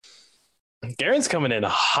Garen's coming in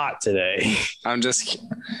hot today. I'm just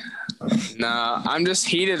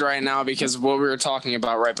heated right now because of what we were talking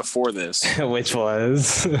about right before this. Which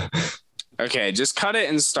was okay. Just cut it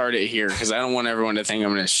and start it here because I don't want everyone to think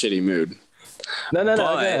I'm in a shitty mood. no.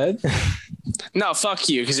 Go ahead. No, fuck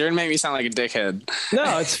you, because you're gonna make me sound like a dickhead.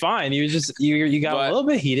 No, it's fine. You got a little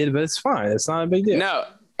bit heated, but it's fine. It's not a big deal. No,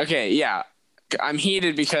 okay, yeah, I'm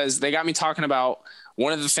heated because they got me talking about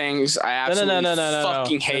one of the things I absolutely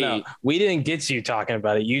fucking hate. No. We didn't get you talking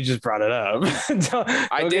about it. You just brought it up.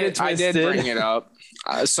 I did bring it up.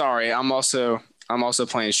 Sorry, I'm also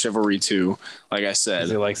playing Chivalry 2, like I said.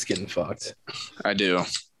 He likes getting fucked. I do.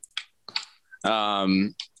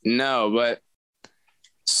 No, but.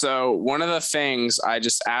 So one of the things I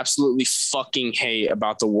just absolutely fucking hate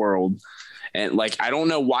about the world, and like, I don't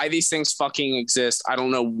know why these things fucking exist. I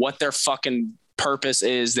don't know what their fucking purpose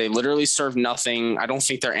is. They literally serve nothing. I don't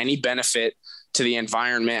think they're any benefit to the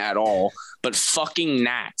environment at all, but fucking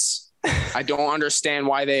gnats. I don't understand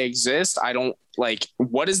why they exist. I don't like,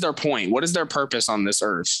 what is their point? What is their purpose on this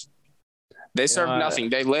earth? They serve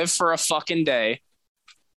nothing. They live for a fucking day.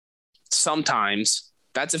 Sometimes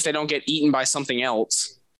that's if they don't get eaten by something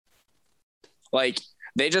else. Like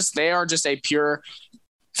they are just a pure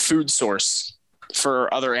food source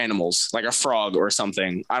for other animals, like a frog or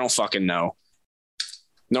something. I don't fucking know.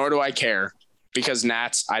 Nor do I care, because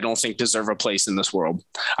gnats, I don't think, deserve a place in this world.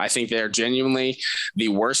 I think they're genuinely the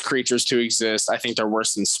worst creatures to exist. I think they're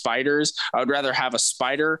worse than spiders. I would rather have a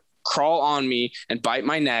spider crawl on me and bite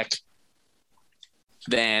my neck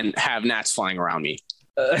than have gnats flying around me.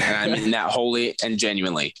 And I mean that wholly and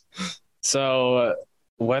genuinely. So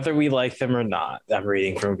whether we like them or not, I'm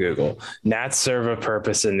reading from Google. Gnats serve a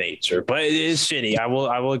purpose in nature, but it is shitty.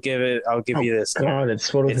 I'll give you this. God,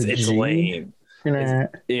 it's lame.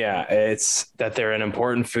 It's that they're an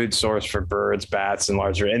important food source for birds, bats, and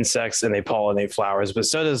larger insects, and they pollinate flowers, but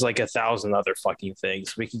so does like 1,000 other fucking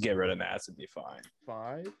things. We can get rid of gnats and be fine.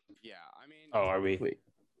 5? Yeah, I mean. Oh, are we? Wait.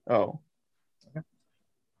 Oh.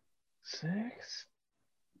 6.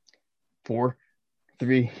 4,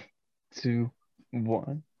 3, 2,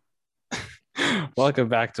 1. Welcome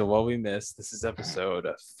back to What We Missed. This is episode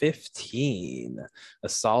 15, a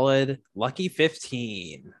solid lucky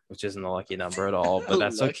 15, which isn't a lucky number at all, but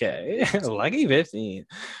that's okay. Lucky 15.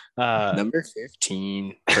 Number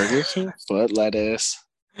 15, Burger King foot lettuce.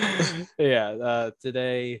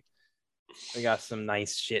 Today we got some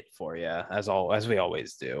nice shit for you, as we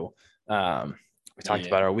always do. We talked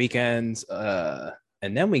about our weekends,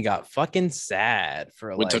 and then we got fucking sad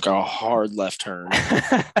for we took a hard left turn.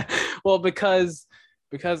 Well, because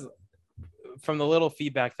from the little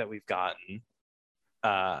feedback that we've gotten,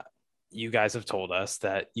 you guys have told us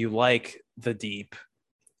that you like the deep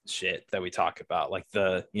shit that we talk about, like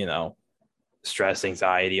the, stress,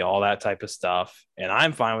 anxiety, all that type of stuff. And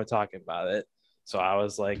I'm fine with talking about it. So I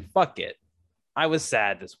was like, fuck it. I was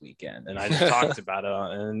sad this weekend and I just talked about it.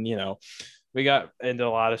 And, we got into a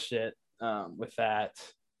lot of shit with that.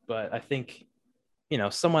 But I think,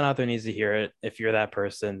 someone out there needs to hear it. If you're that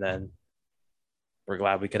person, then we're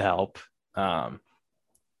glad we could help. But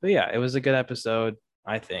yeah, it was a good episode,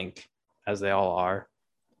 I think, as they all are.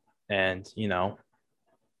 And,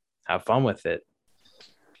 have fun with it.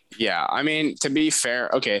 Yeah, I mean, to be fair,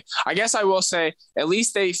 okay, I guess I will say at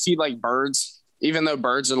least they feed like birds, even though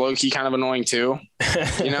birds are low-key kind of annoying too.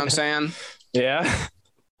 You know what I'm saying? Yeah.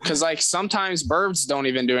 Because like sometimes birds don't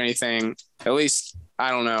even do anything. At least, I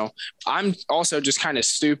don't know. I'm also just kind of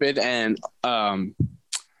stupid and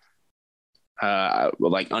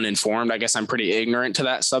like uninformed. I guess I'm pretty ignorant to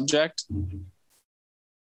that subject.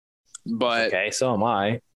 But okay, so am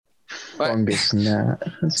I.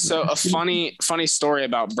 So a funny story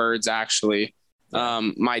about birds, actually.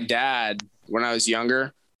 My dad, when I was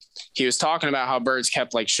younger, he was talking about how birds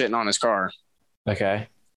kept like shitting on his car. Okay.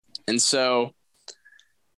 And so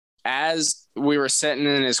as we were sitting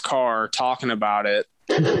in his car talking about it,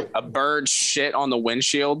 a bird shit on the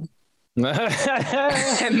windshield. And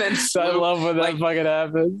then I love when that fucking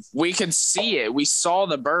happens. We could see it. We saw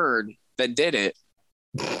the bird that did it.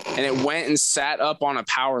 And it went and sat up on a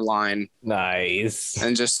power line. Nice.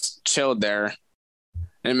 And just chilled there.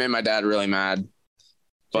 And it made my dad really mad.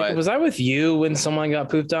 But Jacob, was I with you when someone got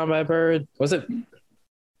pooped on by a bird? Was it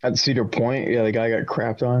at Cedar Point? Yeah, the guy got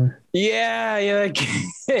crapped on. Yeah.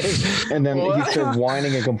 And then he started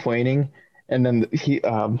whining and complaining. And then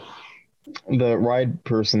the ride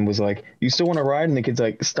person was like, "You still want to ride?" And the kid's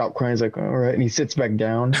like, "Stop crying." He's like, "All right." And he sits back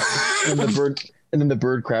down. And the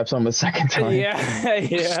bird craps on him a second time.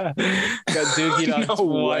 Yeah. Got dookied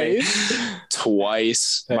on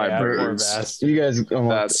twice. My birds. You guys,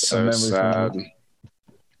 that's so sad.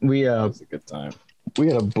 We That was a good time. we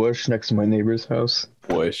had a bush next to my neighbor's house,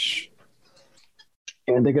 Bush.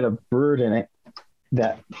 and they got a bird in it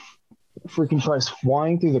that freaking tries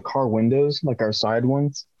flying through the car windows, like our side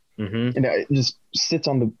ones, Mm-hmm. and it just sits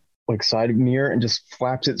on the like side mirror and just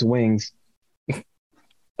flaps its wings,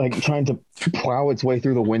 like trying to plow its way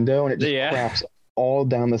through the window, and it just craps all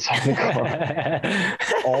down the side of the car.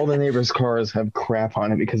 All the neighbors' cars have crap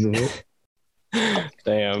on it because of it.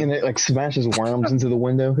 Damn. And it like smashes worms into the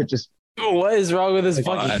window. It just What is wrong with this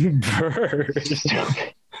fucking bird?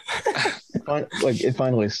 like it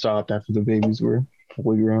finally stopped after the babies were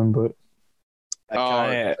fully grown, but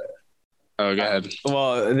Oh, go ahead.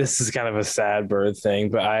 Well, this is kind of a sad bird thing,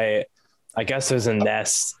 but I guess there's a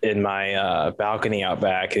nest in my balcony out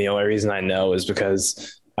back, and the only reason I know is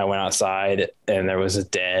because I went outside and there was a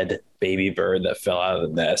dead baby bird that fell out of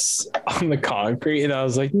the nest on the concrete, and I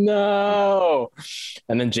was like, no.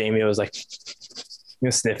 And then Jamie was like,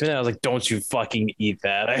 sniffing it. I was like, don't you fucking eat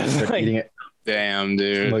that. I was like, eating it. Damn,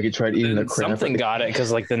 dude. Like it tried eating the crap. Something got it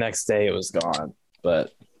because like the next day it was gone.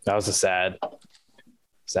 But that was a sad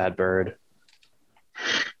bird.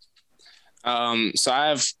 So I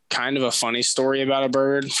have kind of a funny story about a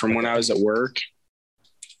bird from when I was at work.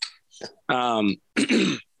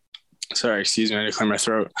 Sorry, excuse me, I had to clear my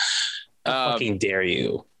throat. Fucking dare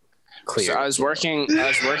you? Clear. So I was working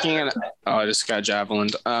in I just got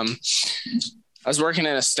javelined. I was working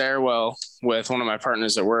in a stairwell with one of my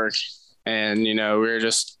partners at work, and we were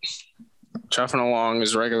just chuffing along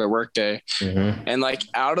as a regular work day. Mm-hmm. And like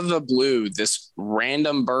out of the blue, this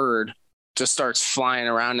random bird just starts flying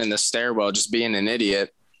around in the stairwell, just being an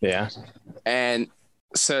idiot. Yeah. And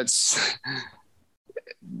so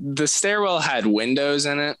the stairwell had windows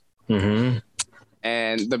in it. Mm-hmm.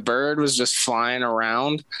 And the bird was just flying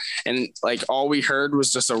around, and like all we heard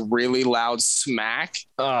was just a really loud smack.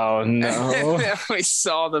 Oh no. We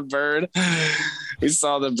saw the bird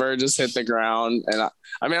just hit the ground, and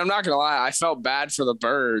I mean, I'm not gonna lie, I felt bad for the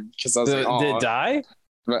bird because I was like, oh. Did it die?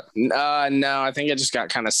 But no, I think it just got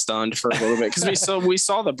kind of stunned for a little bit because we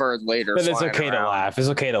saw the bird later. But it's okay to laugh. It's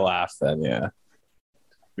okay to laugh then, yeah.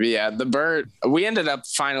 But yeah, the bird. We ended up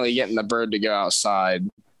finally getting the bird to go outside.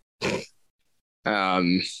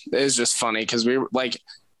 It was just funny because we were,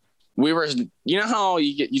 how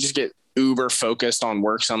you just get uber focused on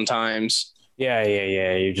work sometimes. Yeah.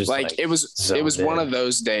 You just like it was one of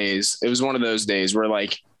those days. It was one of those days where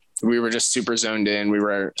like we were just super zoned in. We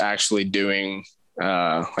were actually doing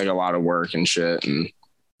like a lot of work and shit, and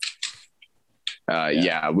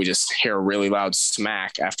we just hear a really loud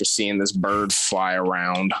smack after seeing this bird fly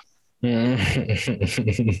around. Yeah,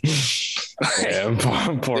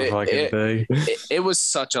 poor fucking thing. It was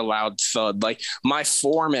such a loud thud. Like my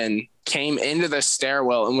foreman came into the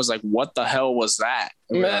stairwell and was like, "What the hell was that?"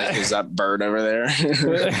 Like, is that bird over there?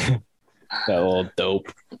 That little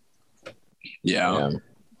dope. Yeah.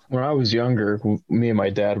 When I was younger, me and my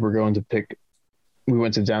dad were we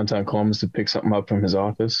went to downtown Columbus to pick something up from his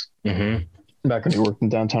office. Mm-hmm. Back when he worked in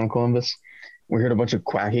downtown Columbus, we heard a bunch of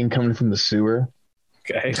quacking coming from the sewer.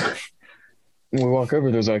 Okay. When we walk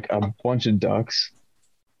over, there's like a bunch of ducks,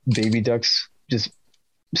 baby ducks, just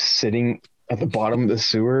sitting at the bottom of the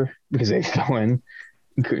sewer because they fell in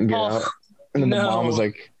and couldn't get out. And then the mom was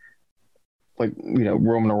like,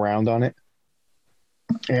 roaming around on it.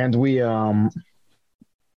 And the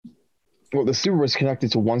sewer was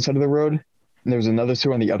connected to one side of the road, and there was another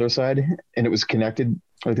sewer on the other side, and it was connected.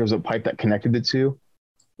 Like there was a pipe that connected the two.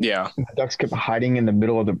 Yeah. And the ducks kept hiding in the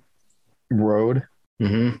middle of the road.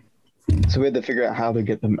 Mm-hmm. So we had to figure out how to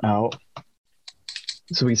get them out.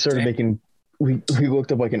 So we started we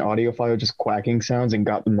looked up like an audio file, just quacking sounds, and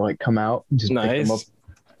got them to like come out and just pick them up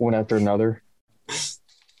one after another. It's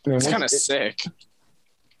kind of sick.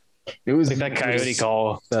 It was like that coyote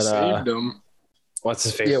call that saved them. What's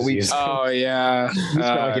his face? Yeah, we Oh yeah. We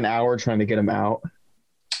spent like an hour trying to get them out.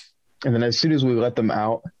 And then as soon as we let them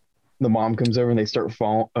out, the mom comes over and they start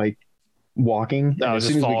walking. And as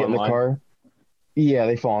soon as we get in the car, yeah,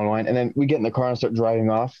 they fall in line. And then we get in the car and start driving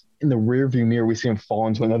off. In the rear view mirror, we see them fall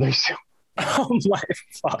into another sewer. Oh my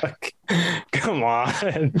fuck. Come on.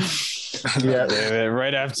 Yeah. Damn it.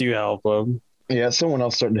 Right after you help them. Yeah, someone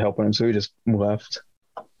else started helping him, so we just left.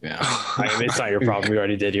 Yeah. I mean, it's not your problem. You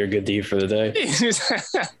already did your good deed for the day.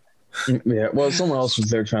 Yeah, well, someone else was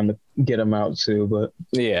there trying to get him out too, but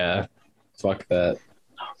yeah. Fuck that.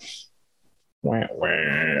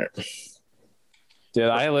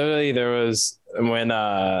 Dude, there was when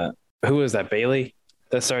who was that, Bailey,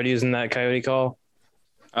 that started using that coyote call?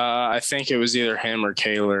 I think it was either him or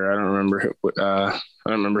Kaler. I don't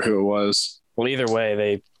remember who it was. Well, either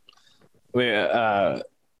way,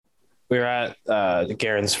 we were at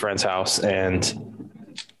Garen's friend's house, and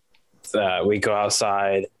we go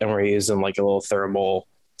outside and we're using like a little thermal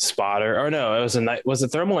spotter. Or no, was it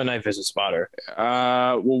thermal or night vision spotter?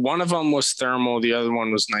 Well, one of them was thermal, the other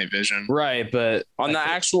one was night vision. Right, but on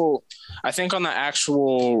I think on the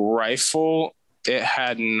actual rifle, it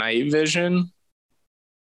had night vision,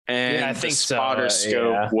 and I think the spotter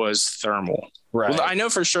scope was thermal. Right. Well, I know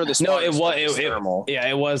for sure the spotter scope was thermal.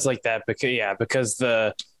 It was like that because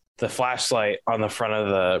the flashlight on the front of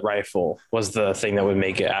the rifle was the thing that would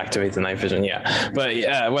make it activate the night vision. Yeah. But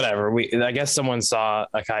yeah, whatever. I guess someone saw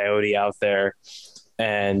a coyote out there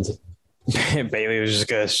and Bailey was just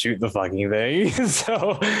gonna shoot the fucking thing.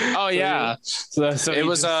 So so it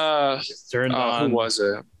was turned on. Who was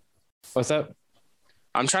it? What's that?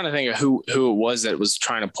 I'm trying to think of who it was that was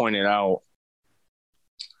trying to point it out.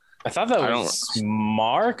 I thought that was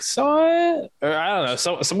Mark saw it, or I don't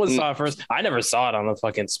know. Someone saw it first. I never saw it on the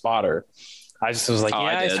fucking spotter. I just was like,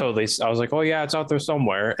 I was like, oh yeah, it's out there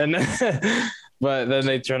somewhere. And then, but then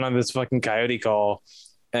they turned on this fucking coyote call,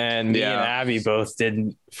 and me and Abby both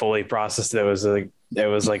didn't fully process that it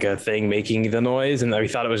was like a thing making the noise, and we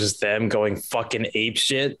thought it was just them going fucking ape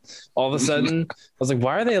shit all of a sudden. I was like,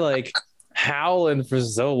 why are they like howling for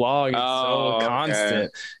so long? It's so constant. Okay.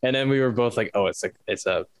 And then we were both like, oh, it's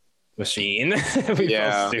a machine. We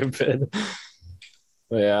felt stupid.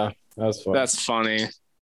 But yeah, that was fun. That's funny.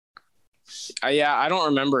 I don't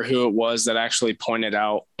remember who it was that actually pointed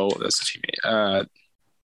out. Oh, that's a teammate.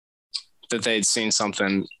 That they'd seen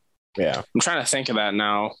something. Yeah, I'm trying to think of that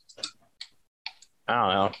now. I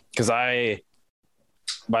don't know, because by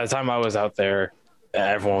the time I was out there,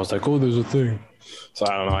 everyone was like, "Oh, there's a thing." So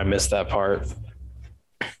I don't know. I missed that part.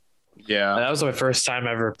 Yeah, that was my first time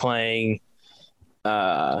ever playing.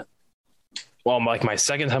 Like my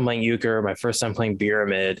second time playing euchre, my first time playing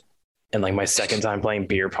pyramid, and like my second time playing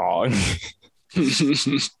beer pong.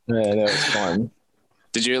 That was fun.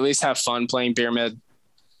 Did you at least have fun playing pyramid?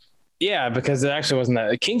 Yeah, because it actually wasn't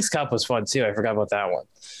that. King's Cup was fun too. I forgot about that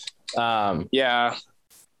one. Yeah,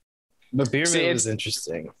 but pyramid was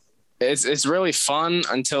interesting. It's really fun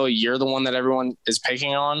until you're the one that everyone is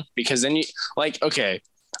picking on, because then you like, okay,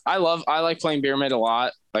 I like playing pyramid a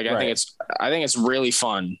lot. Like I think it's really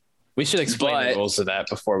fun. We should explain the rules of that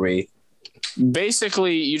before we.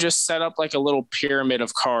 Basically, you just set up like a little pyramid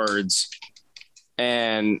of cards,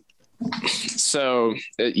 and so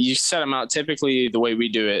you set them out. Typically, the way we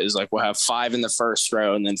do it is like we'll have 5 in the first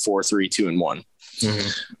row, and then 4, 3, 2, and 1.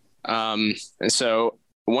 And so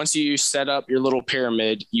once you set up your little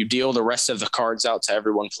pyramid, you deal the rest of the cards out to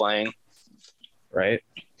everyone playing. Right.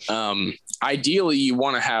 Ideally, you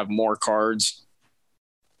want to have more cards,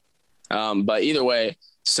 but either way.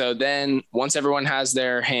 So then once everyone has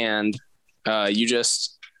their hand, you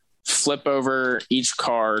just flip over each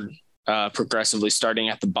card progressively, starting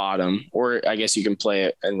at the bottom, or I guess you can play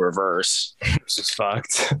it in reverse. It's just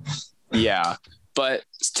fucked. Yeah. But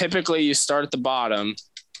typically you start at the bottom,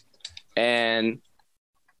 and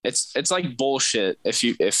it's like bullshit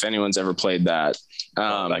if anyone's ever played that.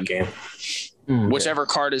 That game. Whichever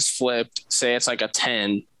card is flipped, say it's like a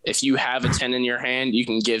 10. If you have a 10 in your hand, you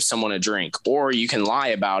can give someone a drink, or you can lie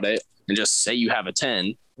about it and just say you have a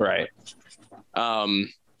 10. Right.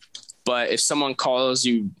 But if someone calls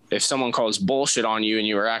bullshit on you and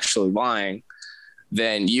you are actually lying,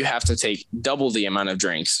 then you have to take double the amount of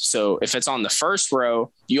drinks. So if it's on the first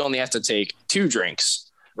row, you only have to take 2 drinks.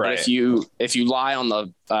 Right. But if you lie on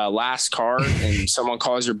the last card and someone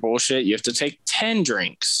calls your bullshit, you have to take 10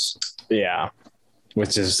 drinks. Yeah.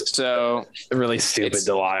 Which is so really stupid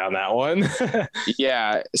to lie on that one.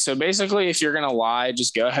 Yeah. So basically, if you're going to lie,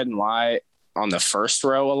 just go ahead and lie on the first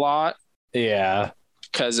row a lot. Yeah.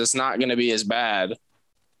 Because it's not going to be as bad.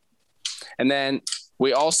 And then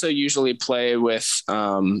we also usually play with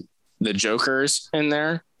the jokers in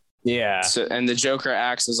there. Yeah. So, and the joker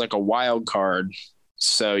acts as like a wild card.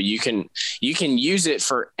 So you can use it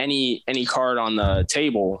for any card on the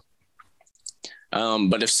table.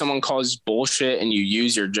 But if someone calls bullshit and you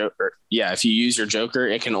use your joker, if you use your joker,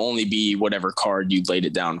 it can only be whatever card you laid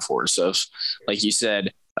it down for. So if, like you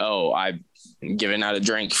said, oh, I'm giving out a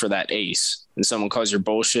drink for that ace, and someone calls your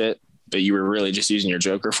bullshit, but you were really just using your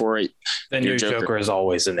joker for it, then your joker is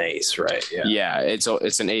always an ace, right? Yeah, it's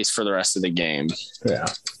an ace for the rest of the game. Yeah.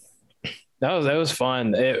 That was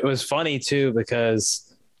fun. It was funny too,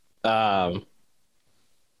 because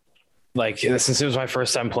like since it was my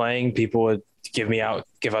first time playing, people would give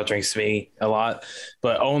out drinks to me a lot,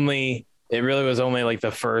 but it really was only like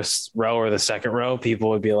the first row or the second row. People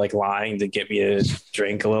would be like lying to get me a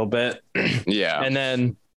drink a little bit. Yeah. And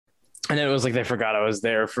then And then it was like they forgot I was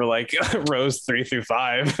there for like rows 3 through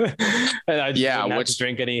 5, and I just didn't have to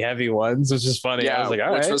drink any heavy ones, which is funny. I was like,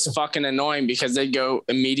 all which right. was fucking annoying because they'd go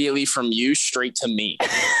immediately from you straight to me.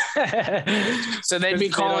 So they'd be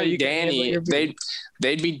calling Danny.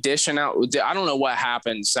 They'd be dishing out. I don't know what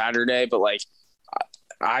happened Saturday, but like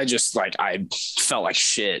I just like I felt like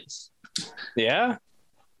shit. Yeah.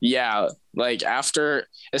 Yeah, like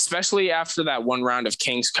especially after that one round of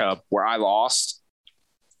King's Cup where I lost.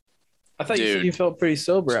 I thought you said you felt pretty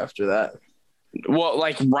sober after that. Well,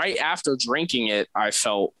 like right after drinking it, I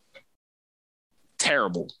felt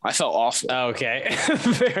terrible. I felt awful. Okay.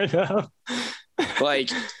 Fair enough. Like,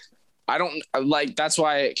 I don't like, that's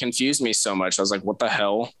why it confused me so much. I was like, what the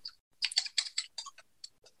hell?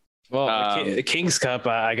 Well, the King's Cup,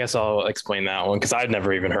 I guess I'll explain that one because I'd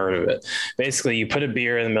never even heard of it. Basically, you put a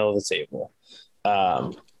beer in the middle of the table,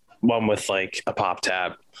 one with like a pop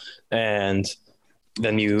tab, and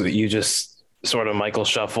then you just sort of Michael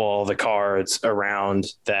shuffle all the cards around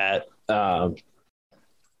that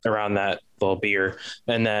little beer,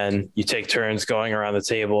 and then you take turns going around the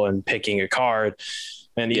table and picking a card,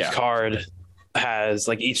 and each card has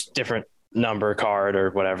like each different number card or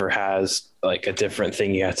whatever has like a different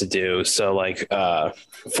thing you have to do. So like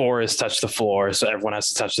 4 is touch the floor, so everyone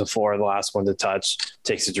has to touch the floor. The last one to touch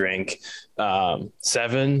takes a drink.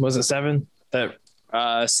 7, was it 7? That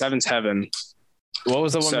 7's heaven. What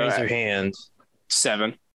was the one? Raise your hand.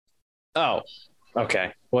 7. Oh,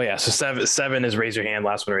 okay. Well, yeah. So 7 is raise your hand.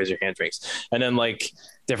 Last one, raise your hand, drinks. And then like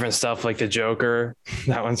different stuff like the Joker.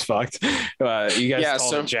 That one's fucked. You guys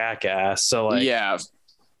call it Jackass. So like, yeah.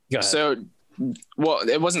 So, well,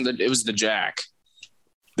 it wasn't it was the Jack.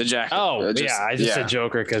 The Jack. Oh, I just said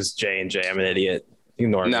Joker because J&J. I'm an idiot.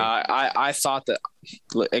 Ignore me. No, I thought that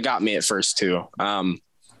it got me at first too.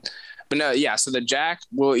 But no, yeah. So the Jack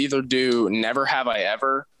will either do Never Have I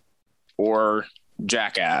Ever or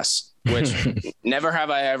Jackass, which Never Have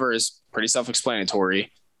I Ever is pretty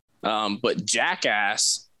self-explanatory. But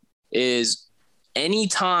Jackass is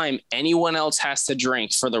anytime anyone else has to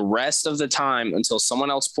drink for the rest of the time until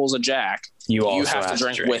someone else pulls a Jack, you have to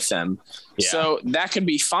drink with them. Yeah. So that could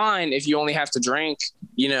be fine if you only have to drink,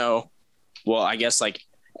 well, I guess like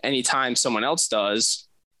anytime someone else does.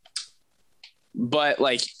 But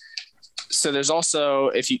like, so there's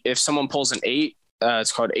also if someone pulls an 8,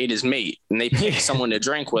 it's called 8 is mate, and they pick someone to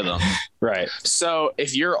drink with them. Right. So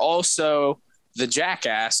if you're also the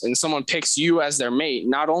Jackass and someone picks you as their mate,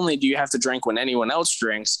 not only do you have to drink when anyone else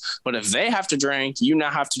drinks, but if they have to drink, you now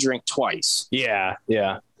have to drink twice. Yeah.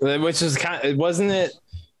 Yeah. Which is wasn't it?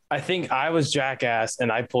 I think I was Jackass and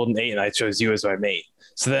I pulled an 8 and I chose you as my mate.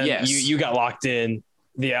 So then you got locked in.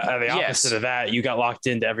 The opposite of that, you got locked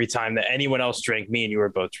into every time that anyone else drank, me and you were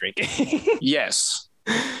both drinking. Yes.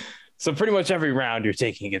 So pretty much every round you're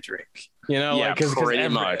taking a drink, pretty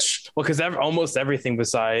much. Well, because almost everything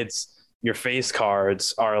besides your face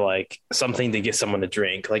cards are like something to get someone to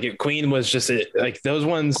drink. Like Queen was just like those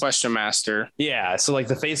ones. Question Master. Yeah. So like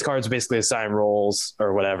the face cards basically assign roles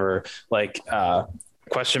or whatever. Like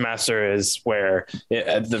Question Master is where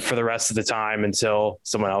for the rest of the time until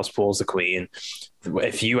someone else pulls the Queen,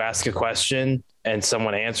 if you ask a question and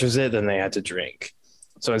someone answers it, then they had to drink.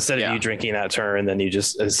 So instead of you drinking that turn, then you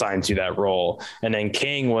just assigns you that role. And then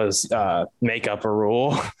King was make up a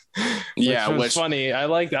rule. which was funny. I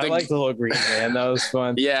like the little green man. That was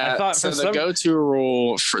fun. Yeah. I thought the go-to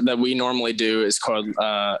rule that we normally do is called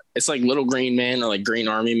it's like Little Green Man or like Green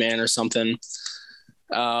Army Man or something.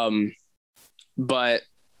 But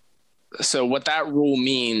so what that rule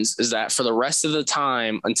means is that for the rest of the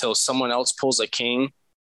time until someone else pulls a king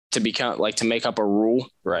to make up a rule.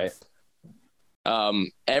 Right.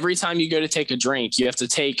 Every time you go to take a drink, you have to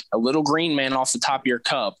take a little green man off the top of your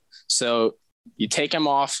cup. So you take him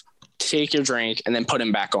off, take your drink, and then put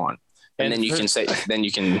him back on. And then you can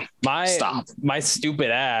stop. My stupid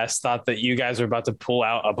ass thought that you guys were about to pull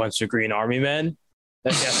out a bunch of Green Army men.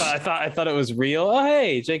 I thought it was real. Oh,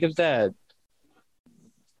 hey, Jacob's dead.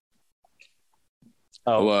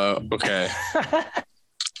 Oh, okay.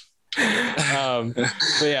 But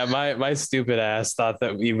yeah, my stupid ass thought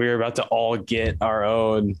that we were about to all get our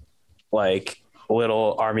own like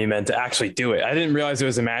little army men to actually do it. I didn't realize it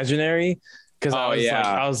was imaginary because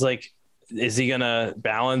I was like, is he gonna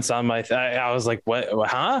balance on my? I was like, what?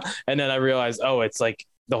 Huh? And then I realized, it's like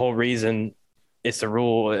the whole reason. It's the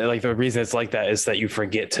rule. Like the reason it's like that is that you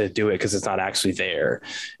forget to do it because it's not actually there.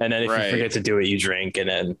 And then if you forget to do it, you drink, and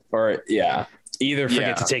then either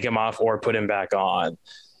forget to take him off or put him back on.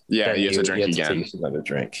 Yeah, you have to drink again. Another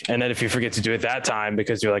drink. And then if you forget to do it that time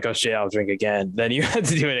because you're like, oh shit, I'll drink again, then you had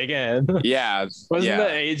to do it again. Yeah. Wasn't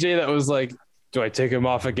that AJ that was like, do I take him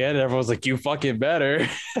off again? And everyone's like, you fucking better.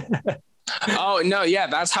 Oh no, yeah,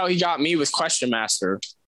 that's how he got me with Question Master.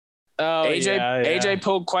 Oh, AJ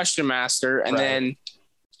pulled Question Master, and then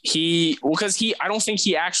because I don't think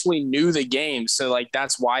he actually knew the game, so like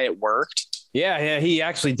that's why it worked. Yeah, he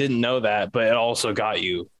actually didn't know that, but it also got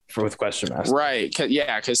you with Question Master. Right,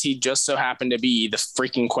 because he just so happened to be the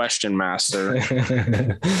freaking Question Master.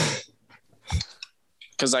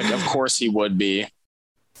 Because like, of course he would be.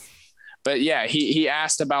 But yeah, he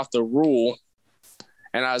asked about the rule,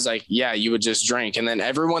 and I was like, yeah, you would just drink. And then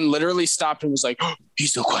everyone literally stopped and was like, oh,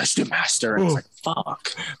 he's the Question Master. And I was like,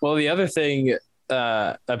 fuck. Well, the other thing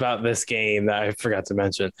about this game that I forgot to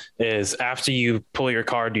mention is after you pull your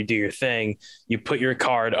card, you do your thing, you put your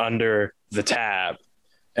card under the tab.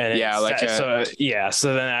 And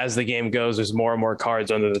so then as the game goes, there's more and more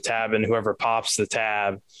cards under the tab, and whoever pops the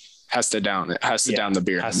tab has to down the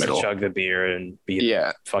beer in the middle. To chug the beer and be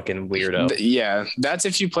fucking weirdo. That's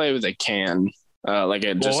if you play with a can, like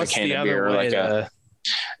a can of beer, or like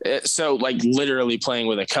so like literally playing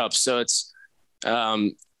with a cup. So it's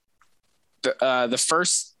the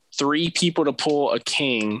first 3 people to pull a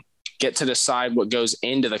king get to decide what goes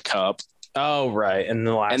into the cup. Oh right, and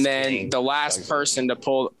then the last person to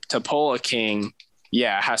pull a king,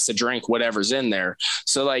 has to drink whatever's in there.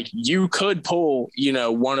 So like you could pull,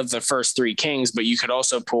 one of the first 3 kings, but you could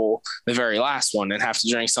also pull the very last one and have to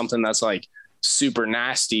drink something that's like super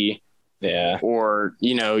nasty. Yeah. Or,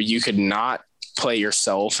 you could not play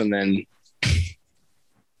yourself and then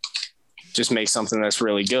just make something that's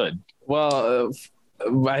really good. Well,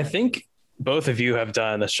 I think both of you have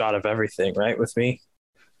done a shot of everything, right? With me.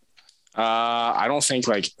 I don't think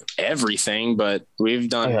like everything, but we've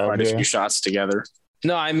done quite a few shots together.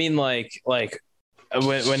 No, I mean like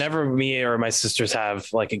whenever me or my sisters have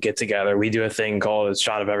like a get together, we do a thing called a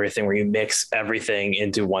shot of everything, where you mix everything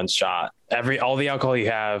into one shot. All the alcohol you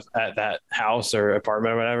have at that house or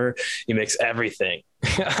apartment or whatever, you mix everything,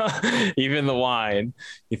 even the wine.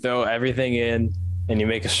 You throw everything in and you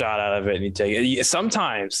make a shot out of it, and you take it.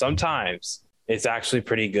 Sometimes it's actually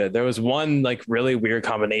pretty good. There was one like really weird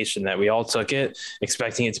combination that we all took it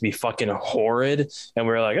expecting it to be fucking horrid, and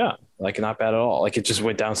we were like, oh, like not bad at all. Like it just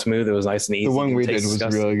went down smooth. It was nice and easy. The one we did was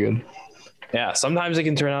really good. Yeah, sometimes it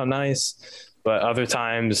can turn out nice, but other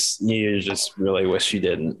times you just really wish you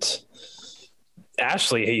didn't.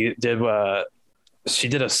 Ashley she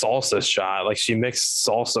did a salsa shot. Like she mixed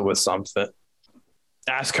salsa with something.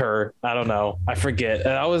 Ask her. I don't know. I forget.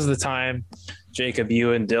 That was the time, Jacob,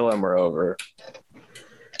 you and Dylan were over.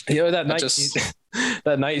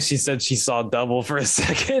 That night she said she saw double for a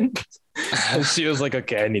second. And she was like,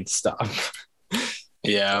 okay, I need to stop.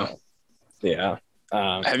 Yeah. Yeah.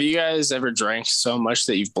 Have you guys ever drank so much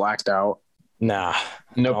that you've blacked out? Nah.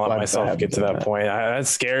 Nope. I'll let myself get to that point. That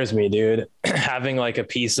scares me, dude. Having like a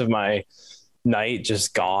piece of my night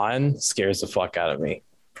just gone scares the fuck out of me.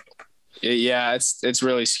 Yeah, it's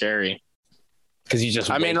really scary. Because you just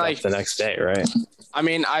wake up the next day, right? I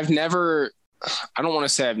mean, I don't want to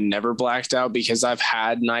say I've never blacked out, because I've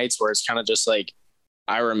had nights where it's kind of just like,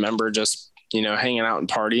 I remember just, hanging out and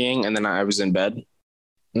partying, and then I was in bed.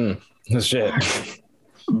 That's shit.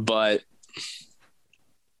 But,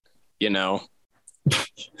 well,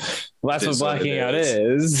 that's what blacking out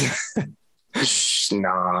is.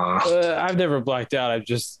 Nah. I've never blacked out. I've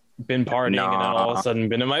just been partying and then all of a sudden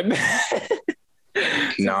been in my bed.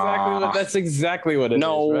 That's exactly what it is,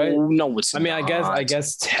 right? No, it's not. I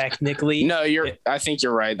guess technically. No, I think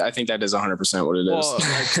you're right. I think that is 100% what it is. Well,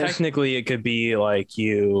 technically it could be like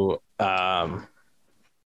you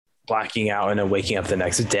blacking out and then waking up the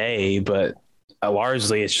next day, but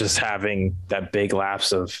largely it's just having that big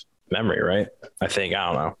lapse of memory, right? I think. I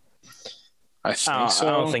don't know. I think so.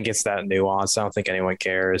 I don't think it's that nuanced. I don't think anyone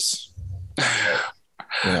cares.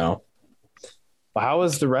 Well, how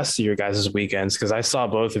was the rest of your guys' weekends? Because I saw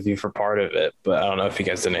both of you for part of it, but I don't know if you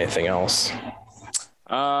guys did anything else.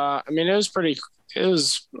 It was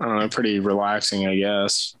pretty relaxing, I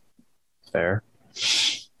guess. Fair.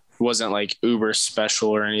 It wasn't like uber special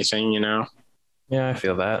or anything, Yeah, I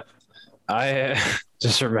feel that. I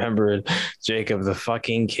just remembered, Jacob, the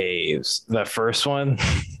fucking caves. That first one.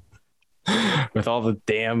 With all the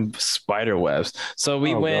damn spider webs. So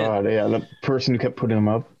we went. God, yeah, the person who kept putting them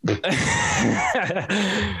up.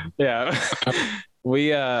 Yeah.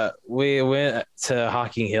 We went to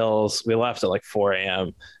Hocking Hills. We left at like 4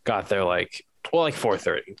 a.m. Got there like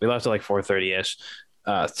 4:30. We left at like 4:30-ish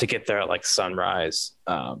to get there at like sunrise.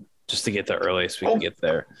 Just to get there early so we could get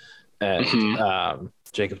there. And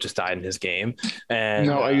Jacob just died in his game. And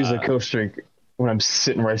no, I use a Coast drink when I'm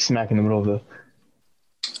sitting right smack in the middle of the.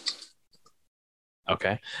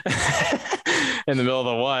 Okay. In the middle of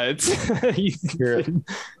the what? Here,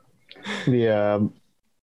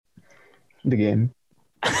 the game.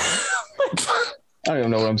 I don't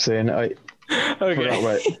even know what I'm saying. I forgot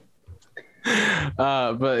what.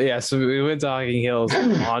 But yeah, so we went to Hocking Hills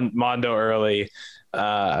on Mondo early.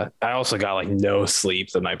 I also got like no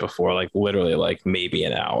sleep the night before, like literally like maybe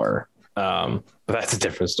an hour. But that's a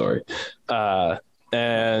different story.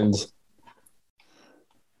 And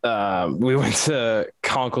we went to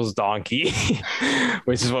Conkle's Donkey,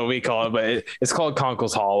 which is what we call it, but it's called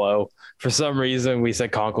Conkle's Hollow. For some reason, we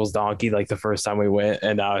said Conkle's Donkey like the first time we went,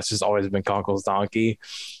 and now it's just always been Conkle's Donkey,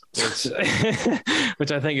 which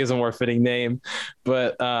which I think is a more fitting name.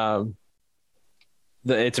 But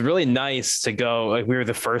it's really nice to go. Like, we were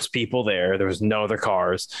the first people there. There was no other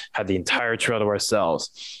cars. Had the entire trail to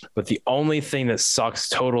ourselves. But the only thing that sucks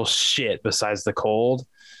total shit besides the cold,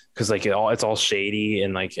 because like it's all shady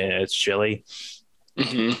and like and it's chilly.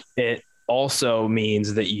 Mm-hmm. It also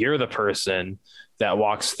means that you're the person that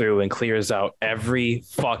walks through and clears out every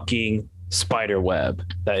fucking spider web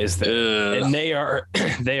that is there, and they are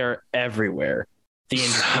everywhere. The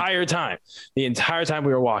entire time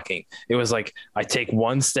we were walking, it was like I take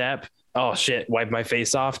one step, oh shit, wipe my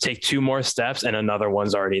face off, take two more steps, and another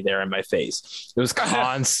one's already there in my face. It was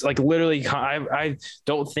constant, like literally. I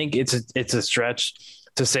don't think it's a stretch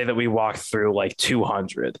to say that we walked through like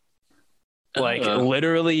 200. Like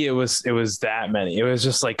literally, it was that many. It was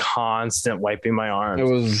just like constant wiping my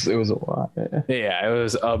arms. It was a lot. Yeah, it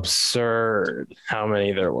was absurd how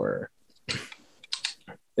many there were.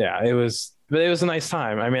 Yeah, it was. But it was a nice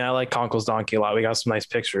time. I mean, I like Conkle's Donkey a lot. We got some nice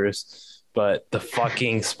pictures, but the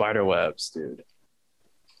fucking spider webs, dude.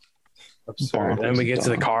 Absurd. And we get to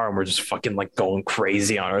the car and we're just fucking like going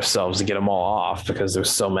crazy on ourselves to get them all off because there's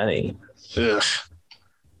so many. Ugh.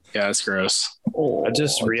 Yeah, it's gross. I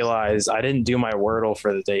just realized I didn't do my Wordle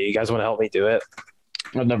for the day. You guys want to help me do it?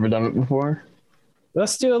 I've never done it before.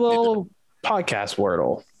 Let's do a little podcast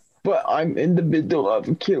Wordle. But I'm in the middle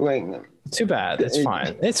of killing. Too bad. It's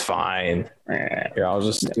fine. It's fine. Here, I'll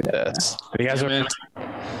just do this. You guys are.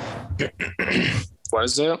 What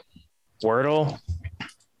is it? Wordle.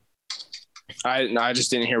 I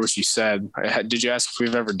just didn't hear what you said. Did you ask if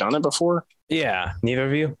we've ever done it before? Yeah. Neither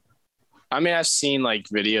of you? I mean, I've seen like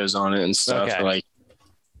videos on it and stuff. Okay. Like,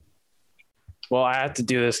 well, I have to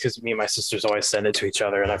do this because me and my sisters always send it to each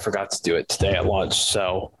other, and I forgot to do it today at lunch.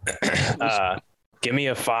 So, give me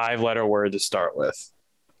a 5-letter word to start with.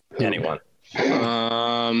 Anyone?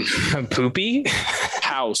 Poopy.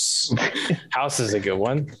 House. House is a good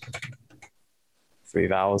one. 3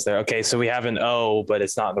 vowels there. Okay, so we have an O, but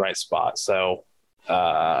it's not in the right spot. So,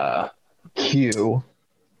 Q.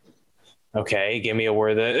 Okay, give me a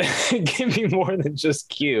word that give me more than just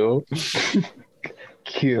Q.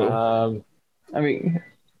 Q. I mean,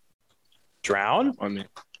 drown.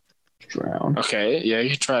 Drown. Okay, yeah,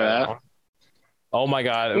 you can try that. Oh my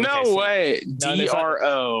god! Okay, no way.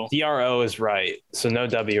 DRO. DRO is right. So no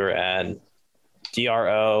W or N.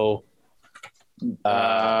 DRO.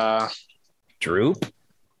 Droop.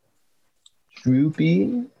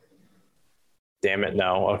 Droopy. Damn it!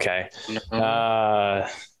 No. Okay.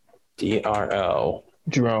 DRO.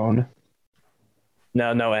 Drone.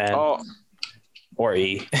 No N. Oh. Or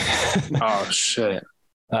E. Oh shit.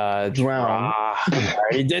 Drown. I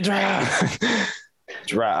already did drown.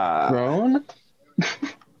 Drone.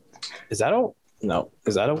 Is that a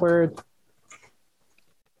word?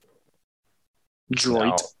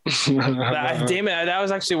 Droid. No. Damn it! That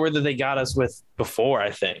was actually a word that they got us with before,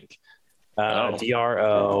 I think.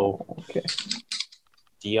 DRO. Okay.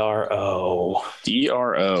 DRO.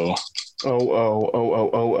 DRO.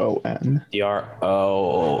 OOOOON. DRO.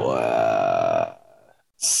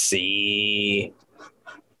 C.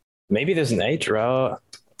 Maybe there's an H, right?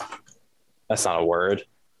 That's not a word.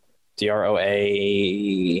 DROAL.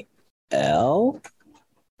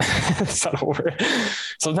 That's not a word.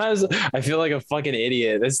 Sometimes I feel like a fucking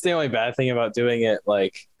idiot. That's the only bad thing about doing it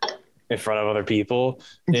like in front of other people.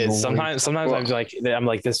 Is sometimes I'm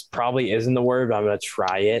like this probably isn't the word, but I'm gonna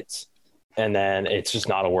try it, and then it's just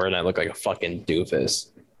not a word, and I look like a fucking doofus.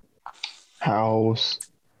 House.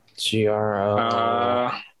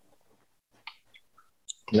 GRO.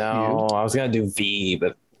 No, I was gonna do V,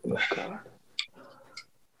 but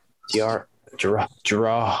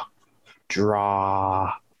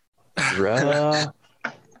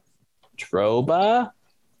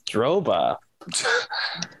droba.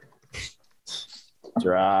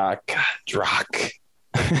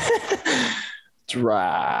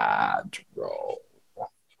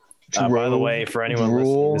 By the way, for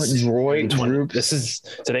anyone listening,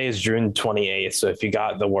 today is June 28th. So if you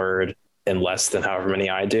got the word in less than however many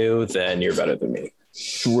I do, then you're better than me.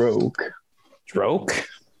 Stroke. Stroke?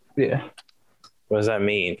 Yeah. What does that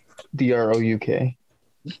mean? DROUK.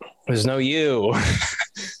 There's no U.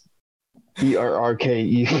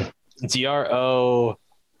 DRRKE. DROF?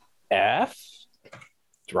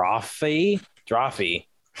 Drophy? Drophy.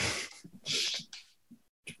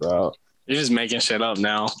 Bro. You're just making shit up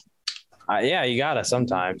now. Yeah, you gotta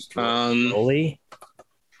sometimes. Trolley.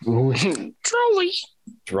 Drolla?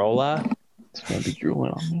 It's gonna be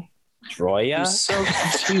drooling on me. Droya? I'm so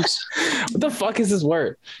confused. What the fuck is this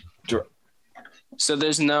word? So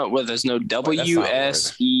there's no That's not a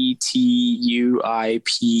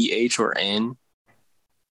WSETUIPH or N.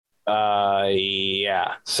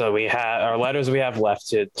 Yeah. So we have our letters we have left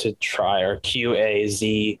to try are Q A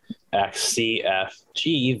Z X C F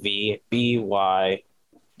G V B Y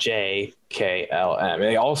J K L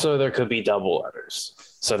M. Also, there could be double letters,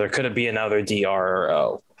 so there could be another D R or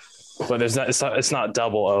O, but there's not. It's not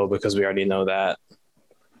double O because we already know that.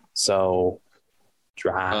 So,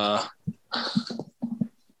 Drody.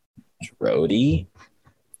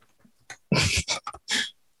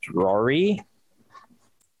 Drory.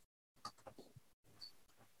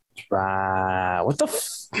 What the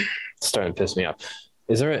it's starting to piss me off.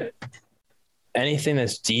 Is there anything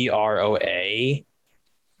that's DROA?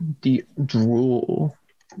 Drool.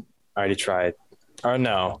 I already tried. Or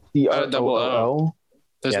no. Double O.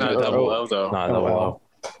 There's not a double O though. Not a double O.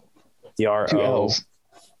 DRO. Two L's.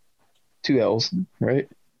 Two L's, right?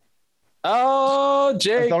 Oh,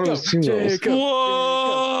 Jacob. I thought it was two L's.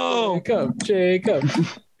 Jacob.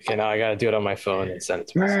 Okay, now I gotta do it on my phone and send it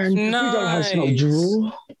to Man, you don't know how to spell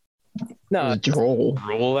drool. No, It's droll.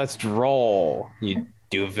 droll. That's droll. You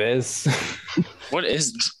doofus. What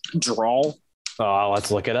is drawl? Oh,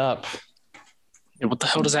 let's look it up. What the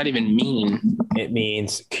hell does that even mean? It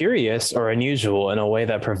means curious or unusual in a way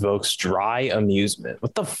that provokes dry amusement.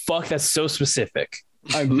 What the fuck? That's so specific.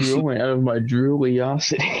 I'm drooling out of my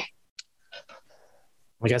drooliosity.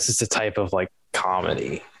 I guess it's a type of like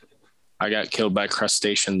comedy. I got killed by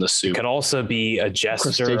crustacean the It soup. could also be a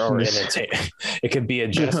jester or entertainer. It could be a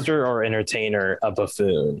jester or entertainer, a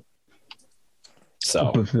buffoon.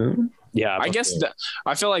 So Buffoon? yeah, I guess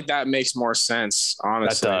I feel like that makes more sense,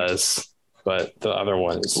 honestly. that does. But the other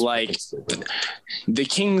one is Like the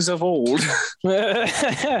kings of old.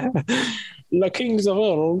 the kings of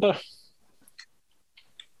old.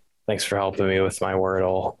 Thanks for helping me with my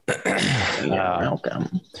Wordle.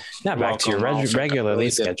 Welcome. Now back to your regularly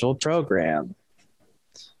scheduled program.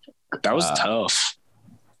 That was tough.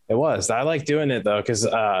 It was. I like doing it though, because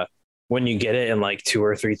when you get it in like 2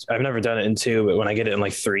 or 3, I've never done it in 2, but when I get it in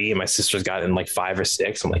like 3, and my sister's got it in like 5 or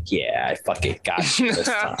 6, I'm like, yeah, I fucking got you this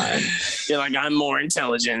time. You're like, I'm more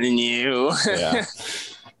intelligent than you. Yeah.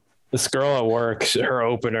 This girl at work, her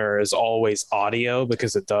opener is always audio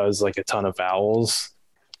because it does like a ton of vowels.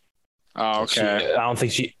 Oh, okay. I don't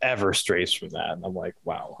think she ever strays from that. And I'm like,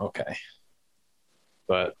 wow, okay.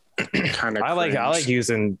 But Kind of. I like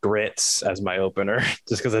using grits as my opener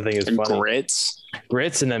just because I think it's funny.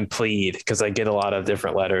 Grits and then plead because I get a lot of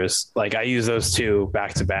different letters. Like I use those 2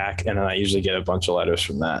 back to back, and then I usually get a bunch of letters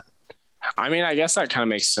from that. I mean, I guess that kind of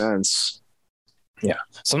makes sense. Yeah.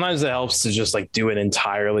 Sometimes it helps to just like do an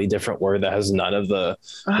entirely different word that has none of the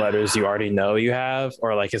letters you already know you have,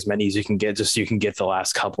 or like as many as you can get, just so you can get the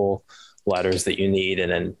last couple letters that you need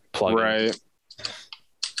and then plug Right. in.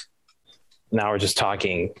 Now we're just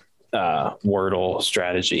talking Wordle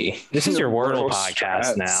strategy. This is your Wordle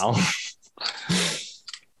podcast now.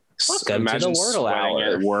 Welcome to the Wordle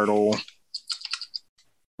Hour. Wordle.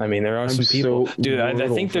 I mean, there are some people, dude. I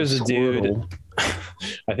think there's a dude.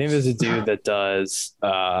 I think there's a dude that does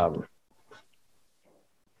the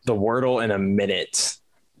Wordle in a minute.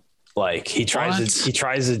 Like he tries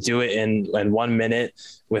to do it in 1 minute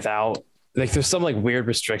without like there's some like weird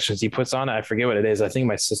restrictions he puts on it. I forget what it is. I think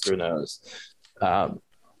my sister knows.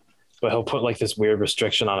 But he'll put like this weird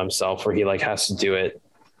restriction on himself where he like has to do it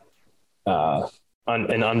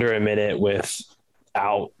in under a minute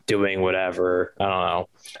without doing whatever. I don't know.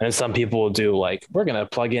 And some people will do like, we're going to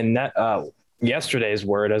plug in yesterday's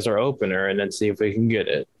word as our opener and then see if we can get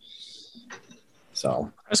it. So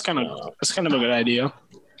That's kind of a good idea.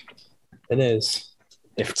 it is.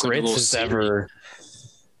 If grits is ever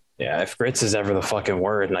the fucking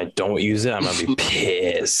word and I don't use it, I'm going to be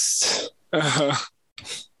pissed.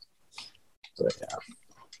 But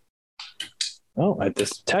yeah. Oh,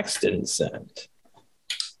 this text didn't send.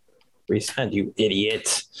 Resend, you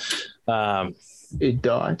idiot. It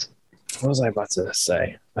died. What was I about to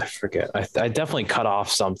say? I forget. I definitely cut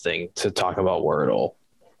off something to talk about Wordle.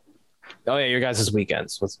 Oh yeah, your guys'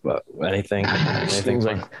 weekends. What's anything? Anything Seems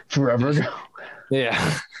fun? like forever ago.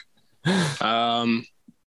 Yeah. I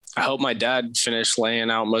hope my dad finished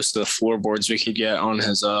laying out most of the floorboards we could get on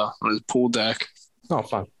his pool deck. Oh,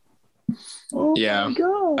 fun. Oh Yeah. my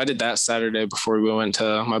God. I did that Saturday before we went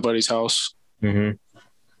to my buddy's house. Mm-hmm.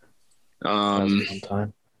 That was a fun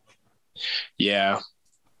time. Yeah.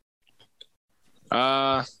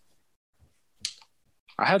 I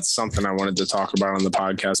had something I wanted to talk about on the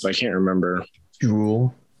podcast, but I can't remember.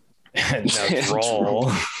 Drool. No,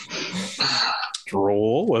 drool.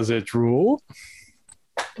 Drool? Was it drool?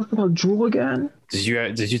 Talk about drool again. Did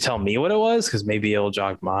you tell me what it was? Because maybe it'll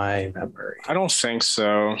jog my memory. I don't think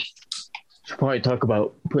so. Should probably talk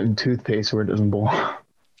about putting toothpaste where it doesn't belong.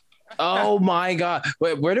 Oh my God!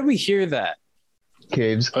 Wait, where did we hear that?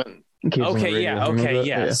 Caves. Caves on the Okay, radio. yeah, Remember okay, that?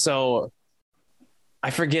 yeah. So I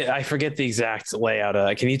forget the exact layout of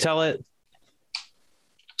that. Can you tell it,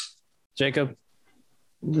 Jacob?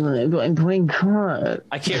 I'm playing cut.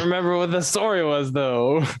 I can't remember what the story was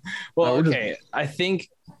though. Well, Oh, okay, I think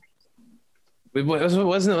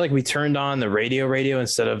wasn't it like we turned on the radio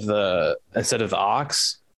instead of the aux?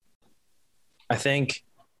 I think,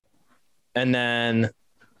 and then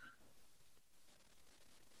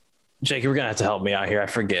Jake, you're gonna have to help me out here. I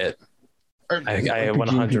forget. I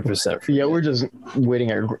 100%. Yeah, we're just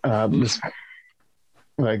waiting at this,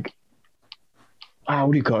 like,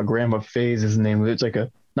 what do you call it? Grandma Faye's is the name of it. It's like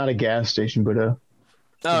not a gas station, but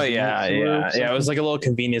Oh yeah. It was like a little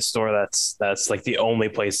convenience store. That's like the only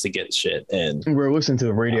place to get shit in. we're listening to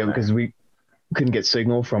the radio because we couldn't get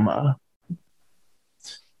signal from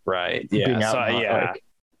Right. being Yeah. out So and yeah. like,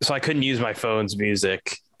 So I couldn't use my phone's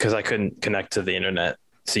music because I couldn't connect to the internet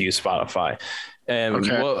to use Spotify. And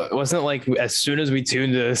wasn't it like as soon as we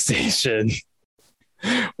tuned to the station,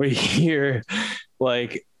 we hear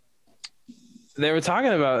like they were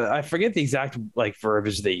talking about, I forget the exact like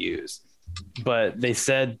verbiage they used, but they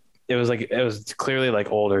said it was clearly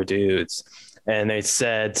like older dudes, and they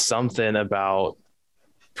said something about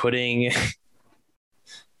putting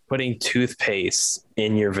toothpaste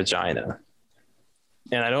in your vagina.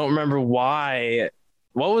 And I don't remember why.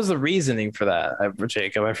 What was the reasoning for that,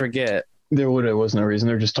 Jacob? I forget. there was no reason.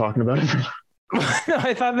 They're just talking about it.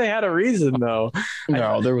 I thought they had a reason though.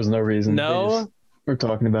 No, there was no reason. No, we're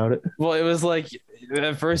talking about it. well, it was like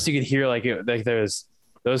at first you could hear like there's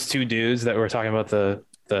those two dudes that were talking about the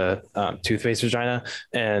toothpaste vagina,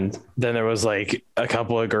 and then there was like a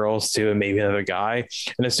couple of girls too, and maybe another guy.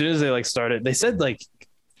 And as soon as they like started, they said like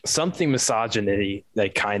something misogyny,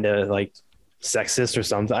 like kind of like sexist or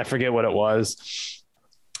something. I forget what it was.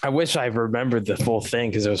 I wish I remembered the full thing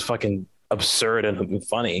because it was fucking absurd and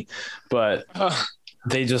funny, but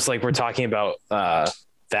they just like were talking about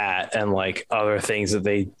that and like other things that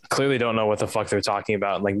they clearly don't know what the fuck they're talking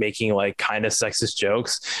about, and like making like kind of sexist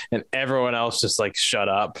jokes, and everyone else just like shut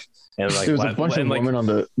up. And like there was a bunch of women on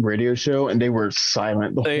the radio show and they were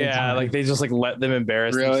silent the whole time. like they just like let them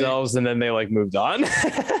embarrass themselves, and then they like moved on.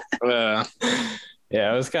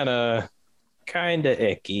 Yeah, it was kind of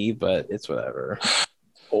icky, but it's whatever.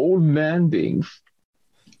 Old man being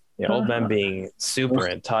old men being super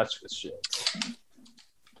in touch with shit.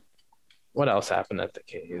 What else happened at the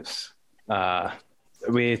caves?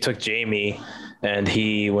 We took Jamie and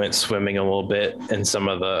he went swimming a little bit in some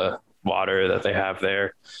of the water that they have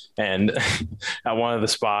there. And at one of the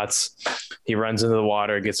spots, he runs into the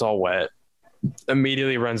water, gets all wet,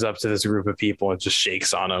 immediately runs up to this group of people and just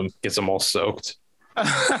shakes on them, gets them all soaked.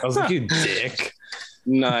 I was like, you dick.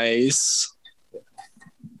 Nice.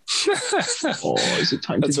 oh, is it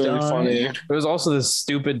time That's to really die? funny. There was also this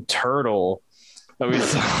stupid turtle that we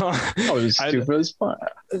saw. Oh, it was stupid as fuck.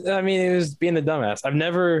 I mean, it was being a dumbass. I've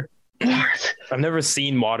never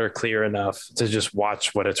seen water clear enough to just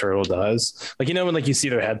watch what a turtle does. Like, you know, when like you see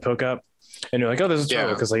their head poke up and you're like, oh, there's a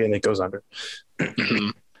turtle, because like, and it goes under.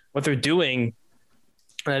 What they're doing,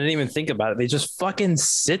 and I didn't even think about it, they just fucking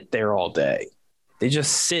sit there all day. They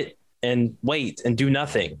just sit and wait and do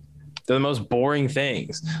nothing. They're the most boring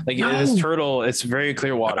things. Like this turtle, it's very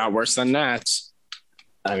clear water. Not worse than gnats.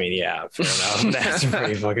 I mean, yeah, fair enough. That's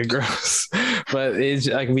pretty fucking gross. But it's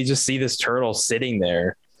like we just see this turtle sitting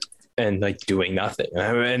there and like doing nothing.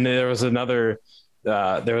 And there was a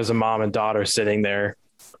mom and daughter sitting there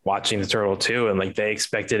watching the turtle too, and like they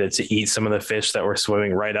expected it to eat some of the fish that were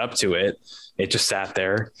swimming right up to it. It just sat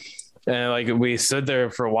there. And like we stood there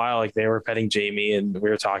for a while, like they were petting Jamie and we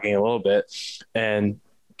were talking a little bit, and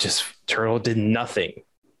just turtle did nothing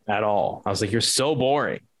at all. I was like, you're so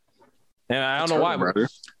boring. And I don't know why. Brother.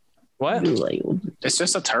 What? It's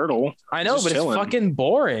just a turtle. I know, Just but chilling. it's fucking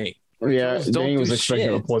boring. Yeah, Turtles don't Danny was do expecting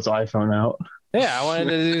shit. to pull his iPhone out. Yeah, I wanted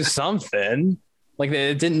to do something. Like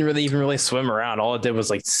it didn't really even really swim around. All it did was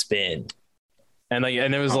like spin. And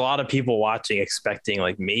there was a lot of people watching, expecting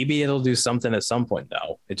like maybe it'll do something at some point.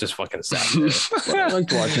 No, it just fucking sat there. I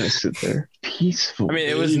liked watching it sit there. Peaceful. I mean,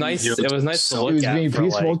 it was nice. It was nice to it look was at. being For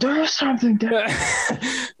peaceful. like, There's something there.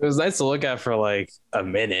 it was nice to look at for like a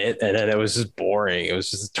minute, and then it was just boring. It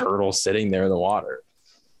was just a turtle sitting there in the water.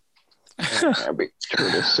 A big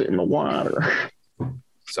turtle sit in the water.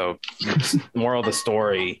 So, moral of the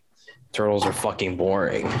story: turtles are fucking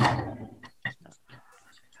boring.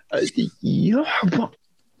 Yeah.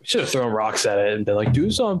 Should have thrown rocks at it and been like,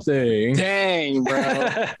 "Do something." Dang,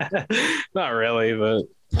 bro. Not really, but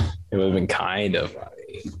it would have been kind of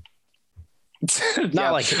funny.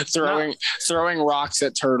 Not like throwing rocks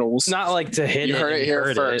at turtles. Not like to hit You it. heard it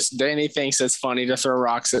here first. Danny thinks it's funny to throw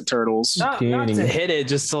rocks at turtles. Not to hit it,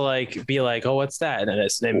 just to like be like, "Oh, what's that?" And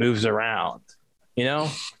it moves around. You know,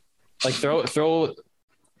 like throw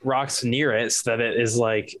rocks near it so that it is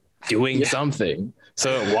like doing something.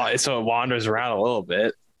 So it wanders around a little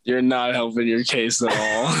bit. You're not helping your case at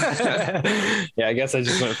all. Yeah, I guess I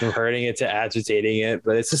just went from hurting it to agitating it,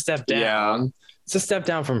 but it's a step down. Yeah. It's a step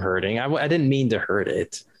down from hurting. I didn't mean to hurt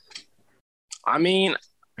it. I mean,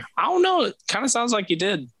 I don't know. It kind of sounds like you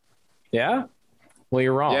did. Yeah. Well,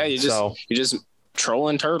 you're wrong. Yeah, you just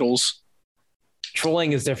trolling turtles.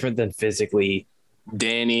 Trolling is different than physically.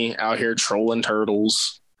 Danny out here trolling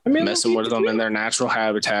turtles, I mean, messing with them in their natural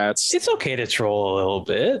habitats. It's okay to troll a little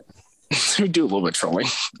bit. We do a little bit trolling.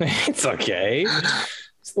 It's okay.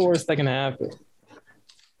 It's the worst that can happen.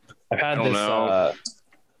 I've had I don't know.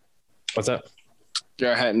 What's up?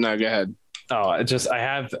 Go ahead. No, go ahead. Oh,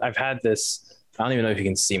 I've had this. I don't even know if you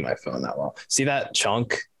can see my phone that well. See that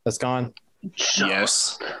chunk that's gone?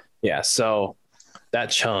 Yes. Yeah. So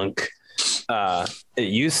that chunk, it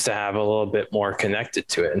used to have a little bit more connected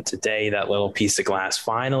to it, and today that little piece of glass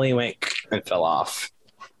finally went and fell off.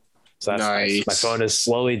 So that's nice. My phone is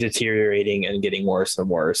slowly deteriorating and getting worse and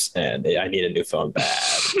worse, and I need a new phone bad,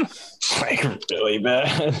 like really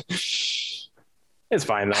bad. It's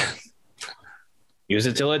fine though. Use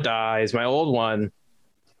it till it dies. My old one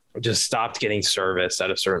just stopped getting service at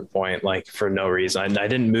a certain point, like for no reason. I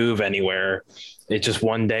didn't move anywhere. It just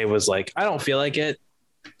one day was like, I don't feel like it.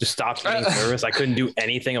 Just stopped getting service. I couldn't do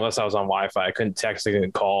anything unless I was on Wi-Fi. I couldn't text, I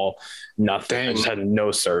couldn't call, nothing. Dang. I just had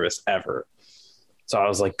no service ever. So I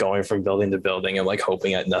was like going from building to building and like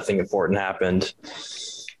hoping that nothing important happened.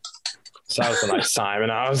 So that was a nice time.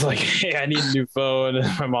 And I was like, hey, I need a new phone.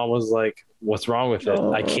 And my mom was like, what's wrong with it?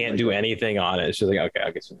 I can't do anything on it. She's like, okay,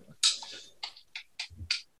 I'll get you.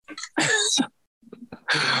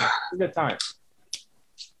 A good time.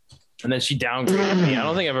 And then she downgraded me. I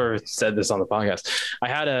don't think I've ever said this on the podcast. I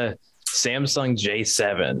had a Samsung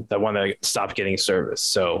J7, the one that stopped getting service.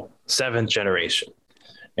 So 7th generation.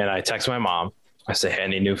 And I text my mom. I say, hey, I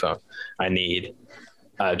need a new phone. I need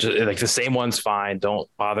just like the same one's fine. Don't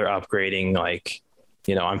bother upgrading. Like,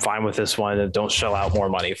 you know, I'm fine with this one. And don't shell out more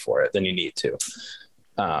money for it than you need to.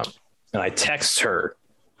 And I text her.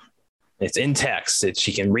 It's in text.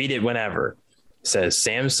 She can read it whenever. It says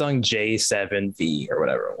Samsung J7V or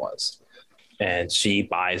whatever it was. And she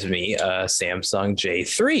buys me a Samsung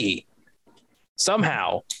J3.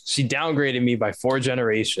 Somehow she downgraded me by 4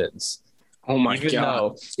 generations. Oh my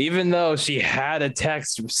God. Even though she had a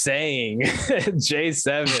text saying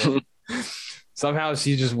J7, somehow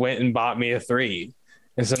she just went and bought me a 3.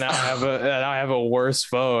 And so now I have a worse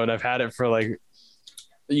phone. I've had it for like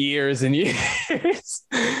years and years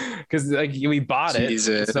because like we bought it.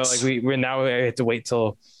 Jesus. So like we have to wait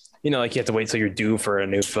till, you know, like you have to wait till you're due for a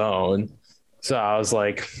new phone. So I was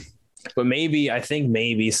like, but I think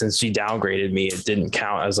maybe since she downgraded me, it didn't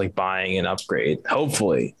count as like buying an upgrade.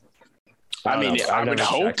 Hopefully. I would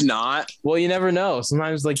hope not. Well, you never know.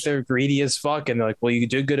 Sometimes like they're greedy as fuck and they're like, well, you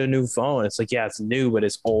did get a new phone. It's like, yeah, it's new, but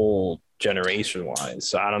it's old generation wise.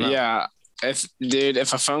 So I don't know. Yeah.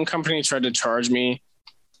 If a phone company tried to charge me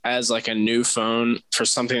as like a new phone for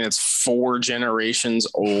something that's 4 generations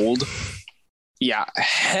old, yeah,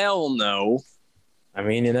 hell no. I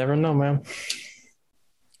mean, you never know, man.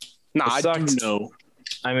 No, I do know.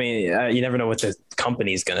 I mean, you never know what the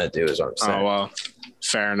company's gonna do. Is what I'm saying. Oh well,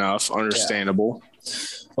 fair enough, understandable. Yeah.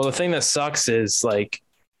 Well, the thing that sucks is like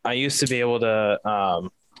I used to be able to. I'm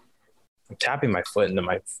tapping my foot into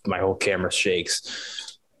my whole camera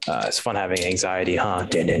shakes. It's fun having anxiety, huh?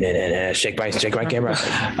 Shake my camera.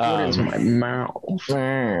 Into my mouth.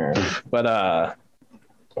 But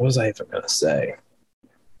what was I even gonna say?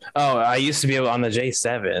 Oh, I used to be able on the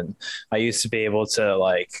J7. I used to be able to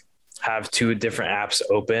like have 2 different apps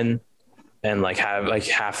open and like have like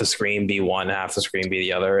half the screen be one, half the screen be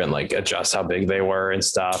the other, and like adjust how big they were and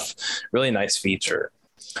stuff. Really nice feature.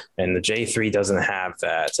 And the J3 doesn't have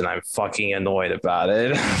that, and I'm fucking annoyed about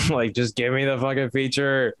it. Like, just give me the fucking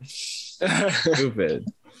feature. Stupid.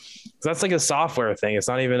 That's like a software thing. It's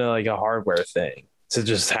not even like a hardware thing to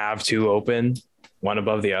just have two open, one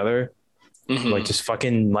above the other. Like, just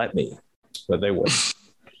fucking let me. But they would.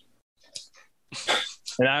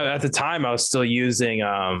 And at the time, I was still using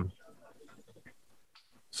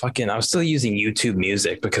YouTube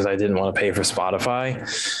Music because I didn't want to pay for Spotify,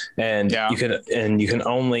 and you can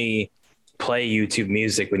only play YouTube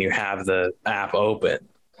Music when you have the app open.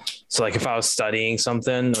 So like if I was studying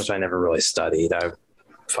something, which I never really studied, I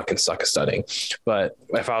fucking suck at studying, but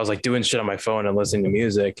if I was like doing shit on my phone and listening to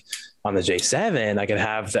music on the J7, I could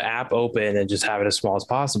have the app open and just have it as small as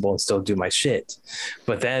possible and still do my shit.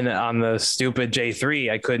 But then on the stupid J3,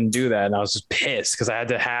 I couldn't do that, and I was just pissed because I had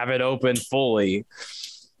to have it open fully.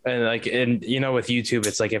 And like, and you know, with YouTube,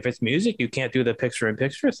 it's like if it's music, you can't do the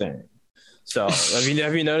picture-in-picture thing. So have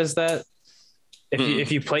you noticed that?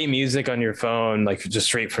 If you play music on your phone, like just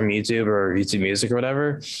straight from YouTube or YouTube Music or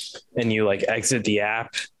whatever, and you like exit the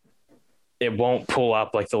app, it won't pull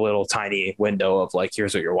up like the little tiny window of like,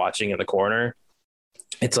 here's what you're watching in the corner.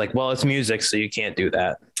 It's like, well, it's music, so you can't do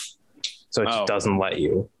that. So it just doesn't let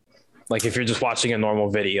you. Like if you're just watching a normal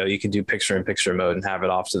video, you can do picture-in-picture mode and have it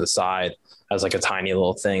off to the side as like a tiny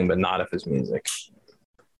little thing, but not if it's music.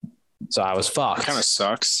 So I was fucked. Kind of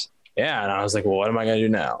sucks. Yeah, and I was like, well, what am I gonna do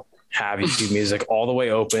now? Have YouTube Music all the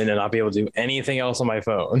way open and not be able to do anything else on my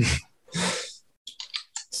phone?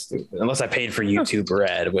 Stupid. Unless I paid for YouTube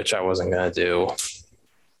Red, which I wasn't gonna do.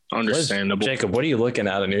 Understandable. Jacob, what are you looking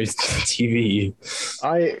at on your TV?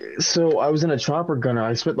 I was in a chopper gunner.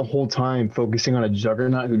 I spent the whole time focusing on a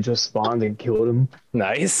juggernaut who just spawned and killed him.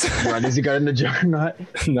 Nice. Right as he got in the juggernaut.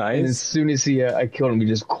 Nice. And as soon as I killed him, he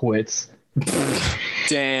just quits.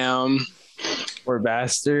 Damn. Poor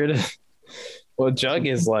bastard. Well, Jug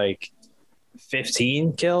is like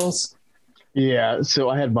 15 kills. Yeah, so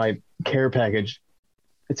I had my care package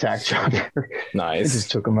attack chopper. Nice. I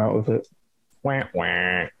just took him out with it. Wah,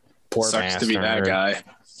 wah. Poor Sucks bastard. to be that guy.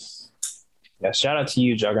 Yeah, shout out to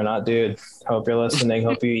you, Juggernaut, dude. Hope you're listening.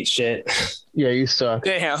 Hope you eat shit. Yeah, you suck.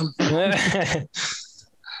 Damn.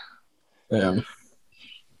 Damn.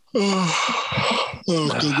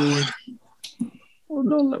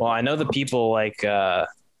 Well, I know the people like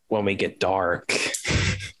when we get dark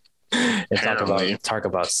and talk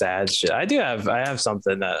about sad shit. I have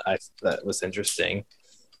something that was interesting.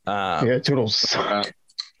 Yeah, Toodles.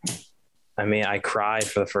 I mean, I cried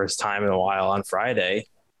for the first time in a while on Friday,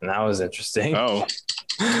 and that was interesting. Oh,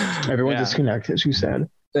 everyone disconnected. She said,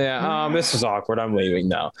 "Yeah, this was awkward. I'm leaving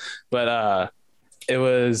now." But it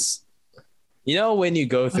was, you know, when you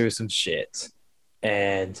go through some shit,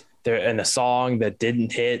 and a song that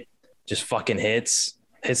didn't hit just fucking hits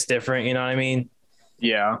different. You know what I mean?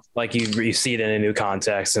 Yeah. Like you see it in a new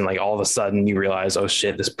context, and like all of a sudden you realize, oh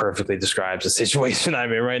shit, this perfectly describes the situation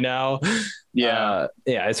I'm in right now. Yeah.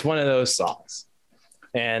 It's one of those songs.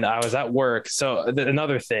 And I was at work. So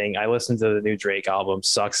another thing, I listened to the new Drake album,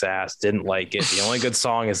 sucks ass, didn't like it. The only good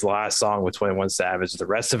song is the last song with 21 Savage. The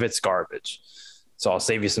rest of it's garbage. So I'll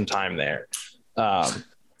save you some time there. But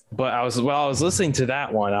while I was listening to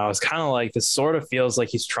that one, I was kind of like, this sort of feels like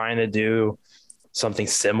he's trying to do something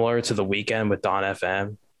similar to The Weeknd with Dawn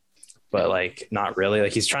FM, but like not really.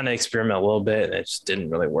 Like he's trying to experiment a little bit, and it just didn't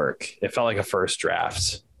really work. It felt like a first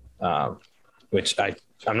draft, which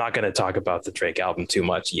I'm not going to talk about the Drake album too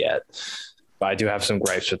much yet, but I do have some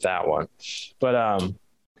gripes with that one. But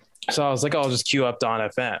so I was like, I'll just queue up Dawn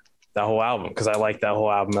FM, that whole album, because I like that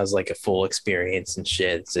whole album as like a full experience and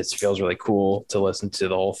shit. It feels really cool to listen to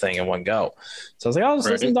the whole thing in one go. So I was like, I'll just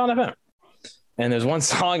listen to Dawn FM. And there's one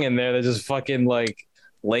song in there that just fucking like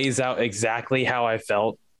lays out exactly how I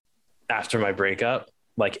felt after my breakup,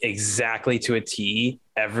 like exactly to a T,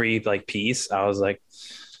 every like piece. I was like,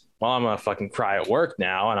 well, I'm gonna fucking cry at work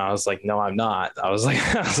now. And I was like, no, I'm not. I was like,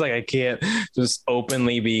 I can't just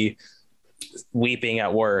openly be weeping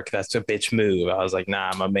at work. That's a bitch move. I was like, nah,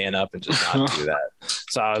 I'm a man up and just not do that.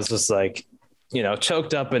 So I was just like, you know,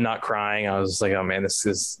 choked up and not crying. I was like, oh man, this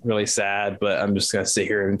is really sad, but I'm just going to sit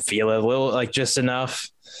here and feel it a little, like just enough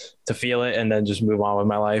to feel it and then just move on with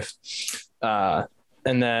my life.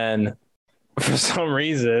 And then for some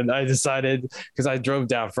reason I decided, because I drove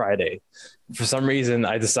down Friday, for some reason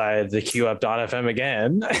I decided to queue up Dawn FM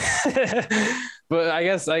again. But I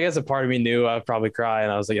guess a part of me knew I'd probably cry,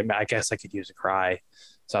 and I was like, I guess I could use a cry.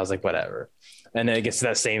 So I was like, whatever. And then it gets to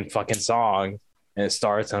that same fucking song, and it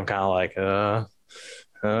starts, and I'm kind of like,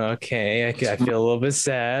 okay, I feel a little bit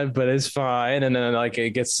sad, but it's fine. And then like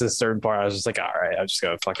it gets to a certain part, I was just like, all right, I'm just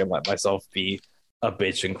gonna fucking let myself be a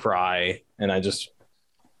bitch and cry. And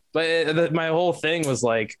my whole thing was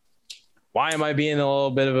like, why am I being a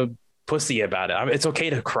little bit of a pussy about it? It's okay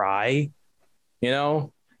to cry, you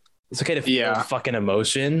know? It's okay to feel fucking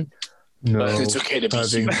emotion. No, But it's okay to be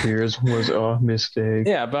having human. tears was a mistake.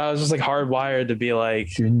 Yeah, but I was just like hardwired to be like,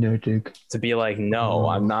 Genetic. no,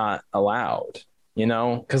 I'm not allowed, you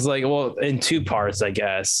know? Because like, well, in two parts, I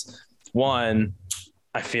guess. One,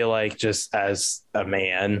 I feel like just as a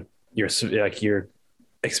man, you're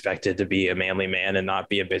expected to be a manly man and not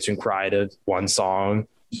be a bitch and cry to one song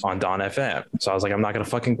on Dawn FM. So I was like, I'm not gonna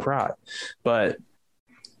fucking cry. But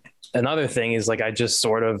another thing is like, I just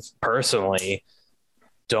sort of personally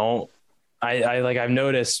don't. I've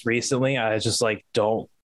noticed recently, I just like don't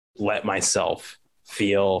let myself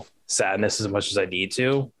feel sadness as much as I need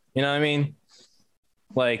to. You know what I mean?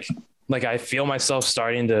 Like I feel myself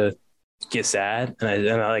starting to get sad, and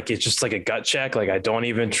I like it's just like a gut check. Like I don't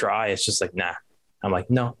even try. It's just like nah. I'm like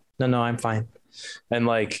no, I'm fine. And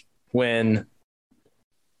like when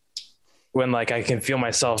like I can feel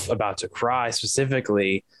myself about to cry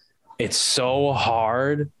specifically, it's so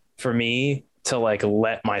hard for me to like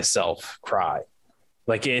let myself cry.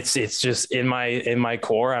 Like it's just in my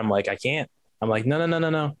core. I'm like, I can't. I'm like, no. And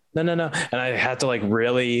I had to like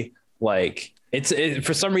really like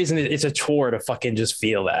for some reason it's a chore to fucking just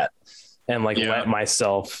feel that and like let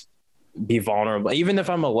myself be vulnerable, even if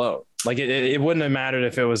I'm alone. Like it wouldn't have mattered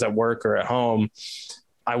if it was at work or at home.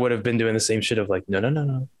 I would have been doing the same shit of like,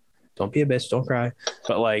 no. Don't be a bitch. Don't cry.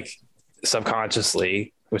 But like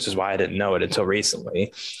subconsciously, which is why I didn't know it until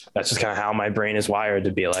recently. That's just kind of how my brain is wired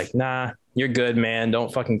to be like, nah, you're good, man.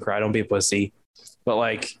 Don't fucking cry. Don't be a pussy. But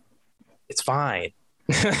like, it's fine.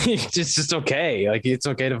 It's just okay. Like, it's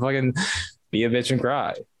okay to fucking be a bitch and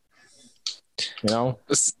cry. You know?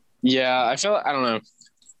 Yeah, I don't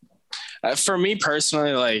know. For me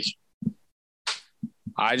personally, like,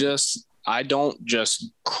 I don't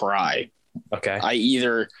just cry. Okay. I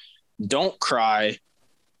either don't cry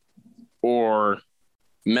or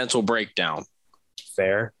mental breakdown.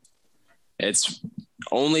 Fair. It's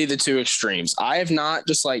only the two extremes. I have not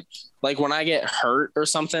just like when I get hurt or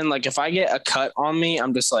something, like if I get a cut on me,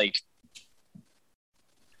 I'm just like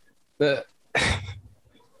okay.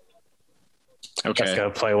 That's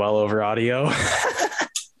gonna play well over audio.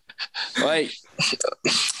 Like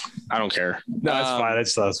I don't care. No, it's fine. I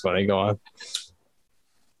just thought it was funny. Go on.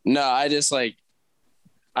 No, I just like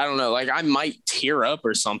I don't know, like I might tear up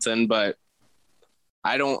or something, but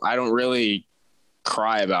I don't really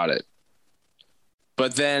cry about it.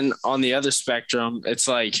 But then on the other spectrum, it's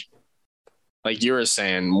like you were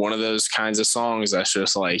saying, one of those kinds of songs that's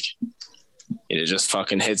just like, it just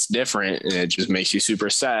fucking hits different and it just makes you super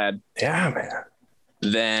sad. Yeah, man.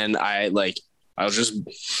 Then I'll just,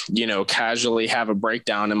 casually have a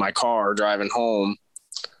breakdown in my car driving home.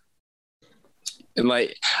 And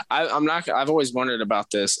like, I've always wondered about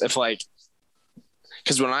this. If like,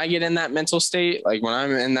 because when I get in that mental state, like when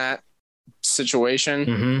I'm in that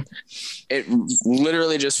situation, it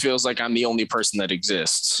literally just feels like I'm the only person that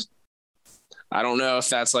exists. I don't know if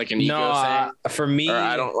that's like an ego thing. For me,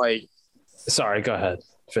 I don't like. Sorry, go ahead.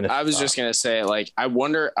 Finish. I was just gonna say, like, I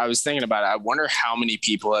was thinking about it. I wonder how many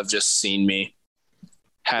people have just seen me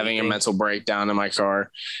having a mental breakdown in my car.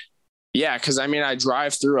 Yeah, because I mean, I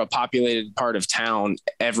drive through a populated part of town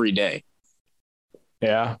every day.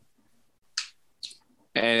 Yeah.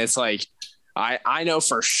 And it's like, I know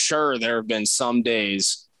for sure there have been some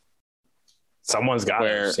days someone's got to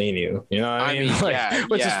have seen you. You know what I mean? Like,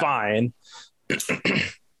 which is fine.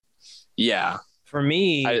 Yeah. For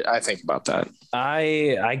me, I think about that.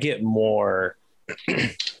 I get more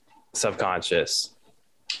subconscious.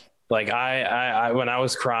 Like I when I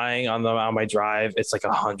was crying on my drive, it's like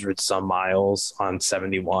 100 some miles on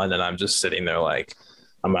 71, and I'm just sitting there like,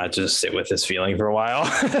 I'm gonna just sit with this feeling for a while.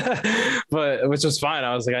 But which was fine.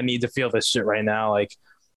 I was like, I need to feel this shit right now. Like,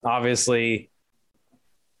 obviously,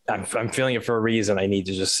 I'm feeling it for a reason. I need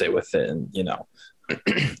to just sit with it, and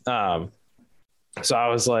so I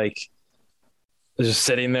was like, just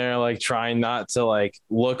sitting there, like trying not to like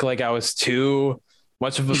look like I was too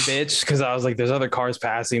much of a bitch, because I was like, there's other cars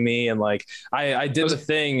passing me, and like I did the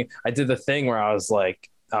thing where I was like,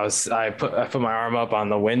 I put my arm up on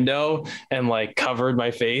the window and like covered my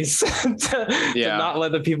face to not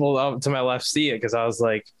let the people up to my left see it, because I was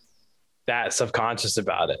like that subconscious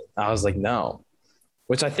about it. I was like, no,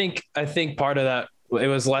 which I think part of that, it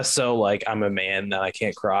was less so like I'm a man that I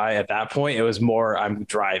can't cry. At that point, it was more I'm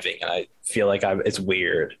driving and I feel like it's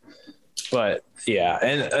weird. But yeah,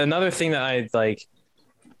 and another thing that I like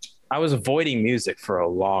I was avoiding music for a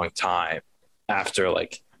long time after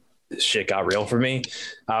like shit got real for me.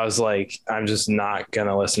 I was like, I'm just not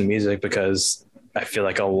gonna listen to music because I feel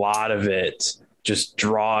like a lot of it just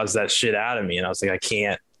draws that shit out of me. And I was like, I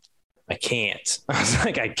can't. I was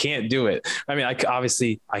like, I can't do it. I mean,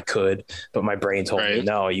 obviously I could, but my brain told me,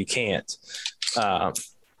 no, you can't.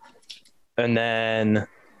 And then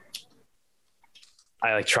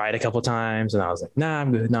I like tried a couple times and I was like, nah,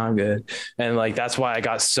 I'm good. No, I'm good. And like, that's why I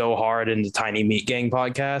got so hard into Tiny Meat Gang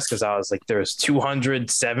podcast. Cause I was like, there's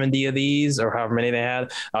 270 of these or however many they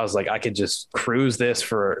had. I was like, I could just cruise this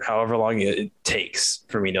for however long it takes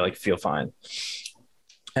for me to like feel fine.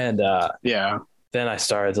 And then I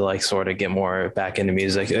started to like sort of get more back into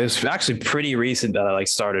music. It was actually pretty recent that I like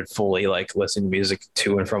started fully like listening to music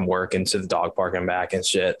to and from work and to the dog park and back and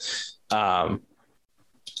shit.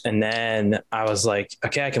 And then I was like,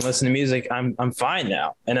 okay, I can listen to music. I'm fine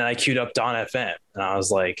now. And then I queued up Dawn FM and I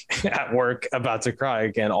was like at work about to cry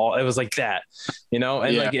again. It was like that, you know,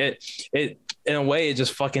 and like it in a way, it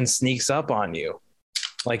just fucking sneaks up on you.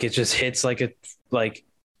 Like it just hits like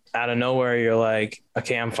out of nowhere, you're like,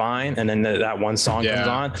 okay, I'm fine. And then that one song comes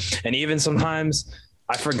on. And even sometimes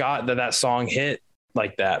I forgot that song hit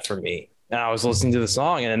like that for me. And I was listening to the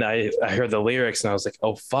song and I heard the lyrics and I was like,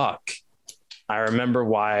 oh, fuck. I remember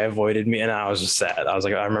why I avoided me. And I was just sad. I was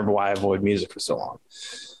like, I remember why I avoided music for so long.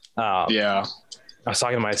 I was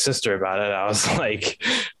talking to my sister about it. I was like,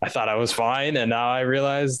 I thought I was fine. And now I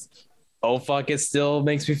realized, oh, fuck, it still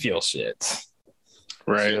makes me feel shit.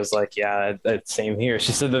 Right. She was like, yeah, that's same here.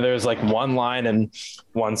 She said that there's like one line and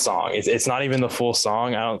one song. It's not even the full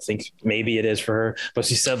song. I don't think, maybe it is for her, but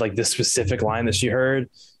she said like this specific line that she heard.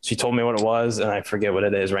 She told me what it was and I forget what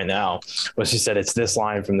it is right now, but she said it's this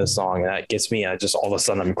line from this song and that gets me. I just all of a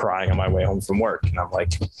sudden I'm crying on my way home from work and I'm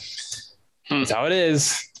like, that's how it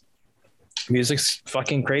is. Music's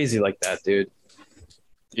fucking crazy like that, dude.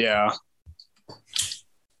 Yeah.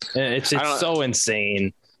 And it's so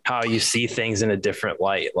insane how you see things in a different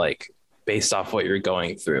light, like based off what you're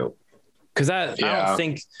going through. Cause I don't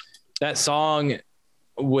think that song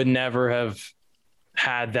would never have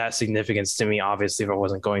had that significance to me, obviously, if I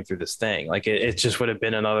wasn't going through this thing. Like it just would have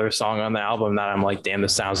been another song on the album that I'm like, damn,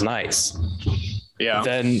 this sounds nice. Yeah. But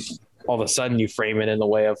then all of a sudden you frame it in the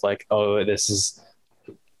way of like, oh, this is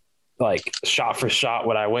like shot for shot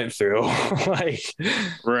what I went through. Like,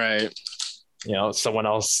 right. You know, someone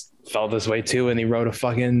else felt this way too, and he wrote a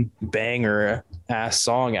fucking banger ass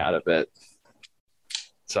song out of it.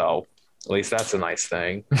 So at least that's a nice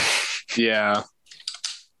thing. Yeah.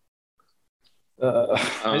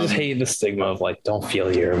 I just hate the stigma of like, don't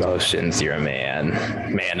feel your emotions. You're a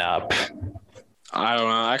man up. I don't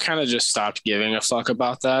know. I kind of just stopped giving a fuck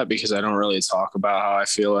about that because I don't really talk about how I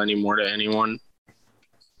feel anymore to anyone.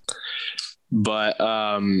 But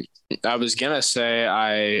I was going to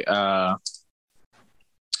say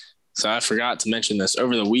so I forgot to mention this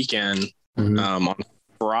over the weekend. On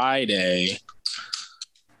Friday,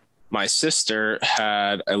 my sister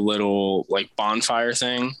had a little like bonfire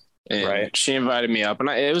thing and she invited me up and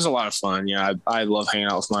it was a lot of fun. Yeah. I love hanging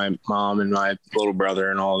out with my mom and my little brother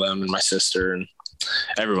and all of them and my sister and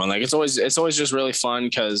everyone. Like it's always just really fun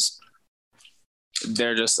because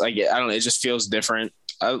they're just like, I don't know, it just feels different.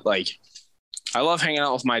 I love hanging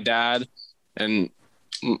out with my dad and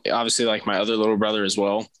obviously like my other little brother as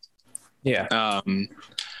well. Yeah.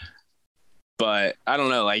 But I don't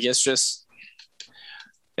know, like it's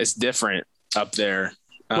different up there.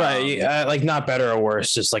 Right. Like not better or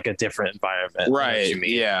worse, just like a different environment. Right.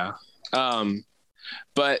 Yeah.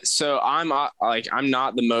 But so I'm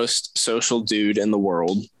not the most social dude in the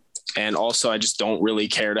world. And also I just don't really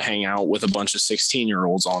care to hang out with a bunch of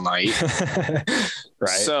 16-year-olds all night. Right.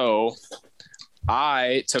 So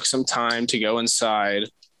I took some time to go inside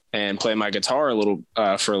and play my guitar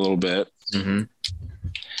for a little bit. Mm-hmm.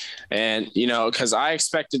 And, you know, cause I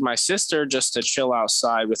expected my sister just to chill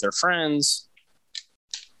outside with her friends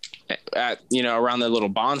at, you know, around the little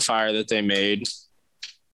bonfire that they made.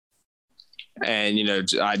 And, you know,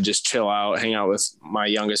 I'd just chill out, hang out with my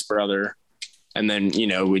youngest brother. And then, you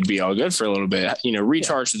know, we'd be all good for a little bit, you know,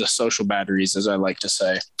 recharge the social batteries, as I like to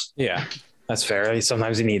say. Yeah, that's fair.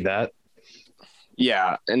 Sometimes you need that.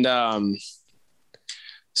 Yeah. And,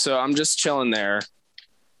 so I'm just chilling there.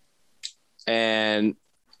 And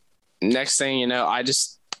next thing you know, I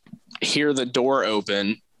just hear the door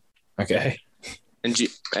open. Okay.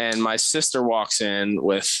 And my sister walks in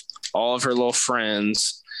with all of her little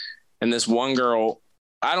friends. And this one girl,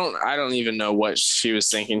 I don't even know what she was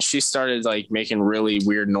thinking. She started like making really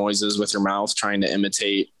weird noises with her mouth, trying to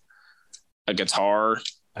imitate a guitar.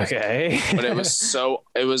 Okay. but it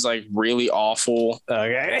was like really awful.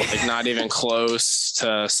 Okay. Like not even close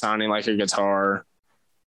to sounding like a guitar.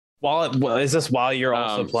 Is this while you're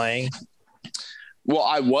also playing? Well,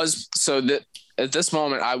 I was at this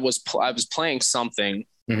moment I was playing something,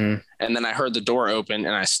 and then I heard the door open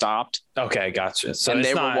and I stopped. Okay, gotcha. So and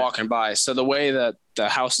they were walking by. So the way that the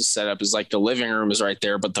house is set up is like the living room is right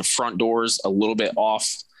there, but the front door's a little bit off.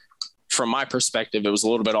 From my perspective, it was a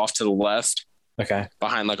little bit off to the left. Okay.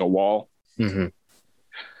 Behind like a wall. Mm-hmm.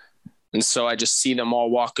 And so I just see them all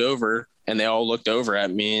walk over, and they all looked over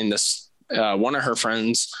at me, and this one of her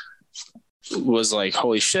friends was like,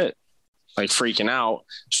 holy shit, like freaking out.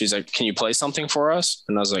 She's like, can you play something for us?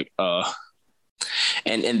 And I was like,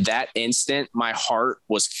 and in that instant, my heart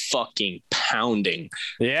was fucking pounding.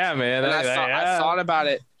 Yeah, man. And I thought about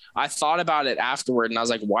it. I thought about it afterward, and I was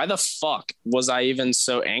like, why the fuck was I even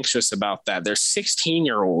so anxious about that? They're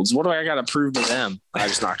 16-year-olds. What do I got to prove to them? I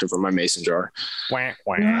just knocked over my mason jar. Wah,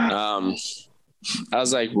 wah. I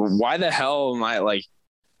was like, why the hell am I like,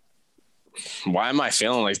 why am I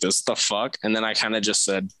feeling like this? The fuck? And then I kind of just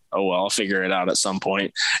said, oh, well, I'll figure it out at some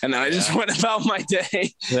point. And then I just went about my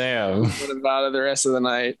day. Damn. Went about it the rest of the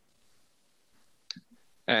night.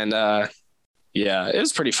 And, yeah, it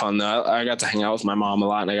was pretty fun though. I got to hang out with my mom a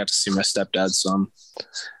lot, and I got to see my stepdad some.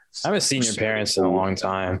 I haven't seen your parents in a long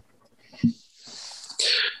time.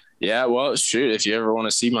 Yeah, well, shoot, if you ever want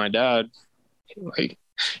to see my dad, like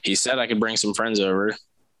he said I could bring some friends over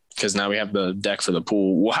because now we have the deck for the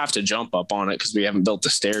pool. We'll have to jump up on it because we haven't built the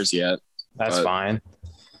stairs yet. That's fine.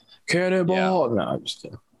 Cannonball. Yeah. No, I'm just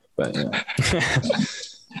kidding. But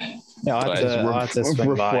yeah, I'll have to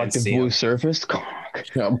swing by and see blue surface.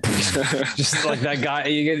 Just like that guy.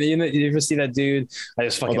 You ever see that dude? I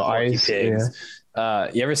just fucking ice pigs. Yeah.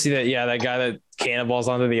 You ever see that? Yeah, that guy that cannonballs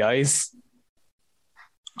onto the ice.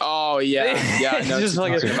 Oh yeah, yeah. I know just what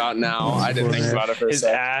you're talking about now. I didn't think about it for a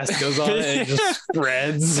second. His ass goes on it and it just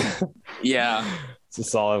spreads. Yeah, it's a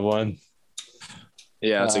solid one.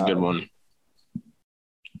 Yeah, it's a good one.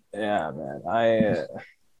 Yeah, man.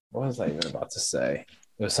 What was I even about to say?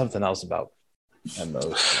 There was something else about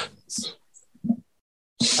emotions.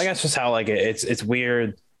 I guess just how like it's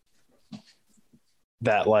weird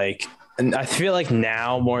that like, and I feel like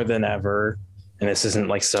now more than ever, and this isn't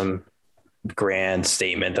like some grand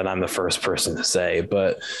statement that I'm the first person to say,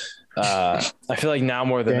 but I feel like now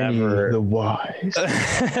more than ever, the wise.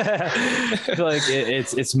 I feel like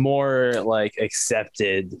it's more like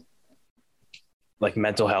accepted. Like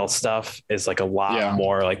mental health stuff is like a lot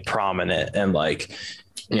more like prominent and like,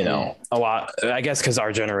 you know, a lot, I guess, because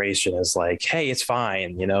our generation is like, hey, it's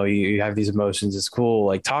fine. You know, you have these emotions. It's cool.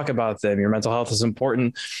 Like talk about them. Your mental health is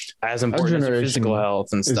important as your physical health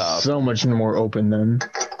and stuff. So much more open than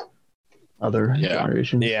other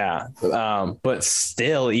generations. Yeah. But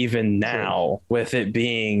still, even now with it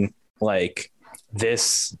being like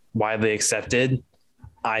this widely accepted,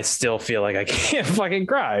 I still feel like I can't fucking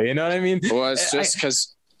cry. You know what I mean? Well, it's just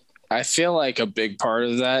because I feel like a big part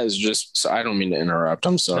of that is just, so I don't mean to interrupt.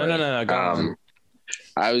 I'm sorry. No. Go on.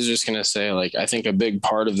 I was just going to say, like, I think a big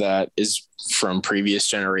part of that is from previous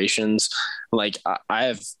generations. Like I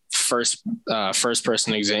have first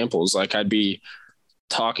person examples. Like I'd be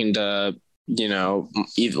talking to, you know,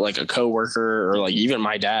 either like a coworker or like even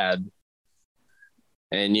my dad.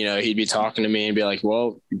 And, you know, he'd be talking to me and be like,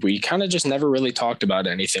 well, we kind of just never really talked about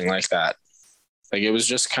anything like that. Like, it was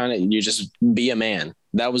just kind of, you just be a man.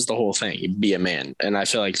 That was the whole thing. You be a man. And I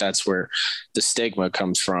feel like that's where the stigma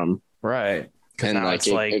comes from. Right. And now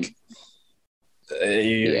like,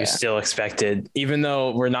 you're still expected, even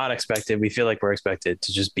though we're not expected, we feel like we're expected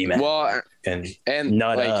to just be men. Well, and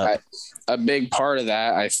nut like, up. A big part of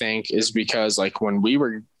that, I think, is because like when we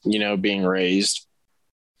were, you know, being raised,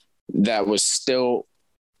 that was still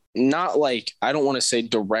not like, I don't want to say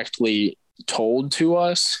directly told to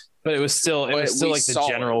us, but it was still like the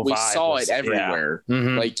general vibe. We saw it everywhere. Yeah.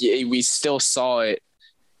 Mm-hmm. Like we still saw it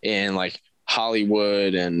in like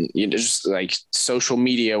Hollywood and, you know, just like social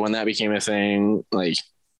media when that became a thing, like,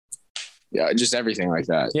 yeah, just everything like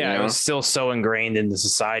that. Yeah. You know? It was still so ingrained in the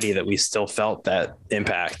society that we still felt that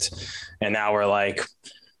impact. And now we're like,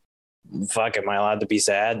 fuck, am I allowed to be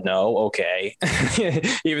sad? No. Okay.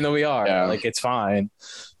 Even though we are like, it's fine.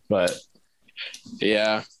 But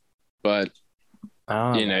yeah, but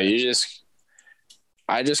you know,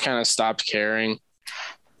 I just kind of stopped caring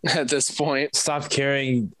at this point. Stopped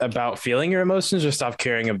caring about feeling your emotions, or stopped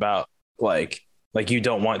caring about like you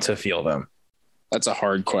don't want to feel them? That's a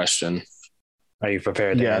hard question. Are you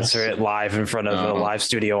prepared to answer it live in front of a live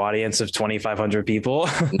studio audience of 2,500 people?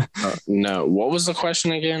 No. What was the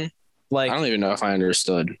question again? Like, I don't even know if I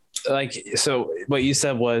understood. like, so what you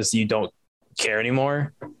said was you don't care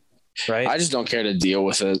anymore, right? I just don't care to deal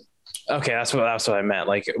with it. Okay, that's what I meant.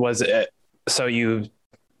 Like, was it so you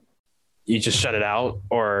just shut it out,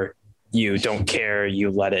 or you don't care,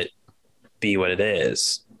 you let it be what it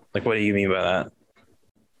is? Like, what do you mean by that?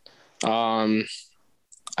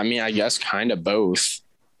 I mean, I guess kind of both.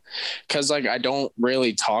 Cause like I don't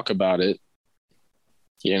really talk about it,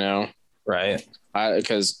 you know? Right.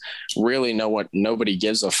 Because really nobody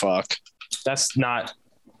gives a fuck. That's not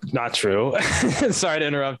true. Sorry to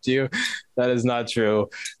interrupt you. That is not true.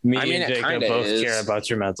 Me and Jacob both care about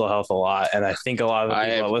your mental health a lot. And I think a lot of the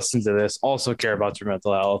people that listen to this also care about your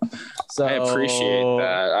mental health. So I appreciate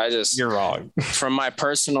that. You're wrong. From my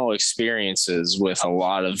personal experiences with a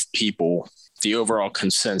lot of people, the overall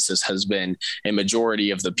consensus has been a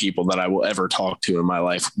majority of the people that I will ever talk to in my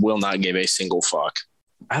life will not give a single fuck.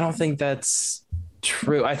 I don't think that's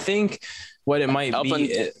true. I think what it might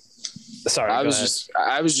be. Sorry, I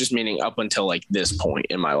was just meaning up until like this point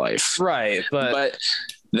in my life. Right. But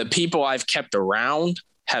the people I've kept around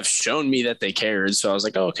have shown me that they cared. So I was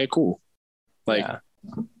like, oh, okay, cool. Like,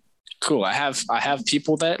 cool. I have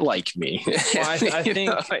people that like me. Well,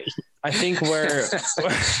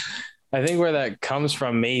 I think where that comes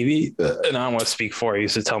from, maybe, and I don't want to speak for you,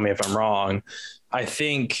 so tell me if I'm wrong. I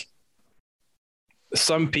think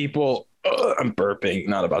some people, I'm burping,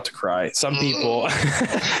 not about to cry. Some people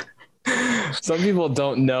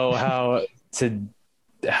don't know how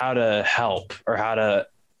to help or how to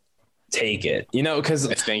take it, because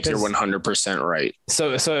I think you're 100% right.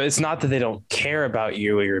 So it's not that they don't care about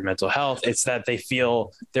you or your mental health. It's that they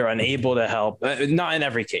feel they're unable to help. Not in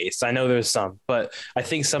every case. I know there's some, but I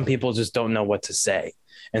think some people just don't know what to say.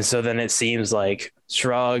 And so then it seems like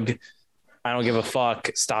shrug, I don't give a fuck,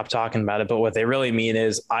 stop talking about it. But what they really mean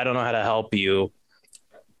is, I don't know how to help you,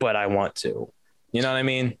 but I want to. You know what I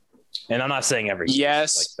mean? And I'm not saying every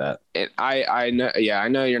case like that. I know. Yeah, I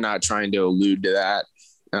know you're not trying to allude to that.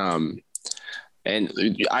 And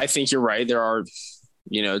I think you're right. There are,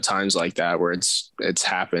 times like that where it's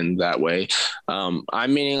happened that way. I'm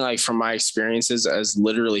meaning like from my experiences, as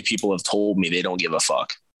literally people have told me they don't give a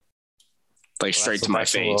fuck. Like straight to my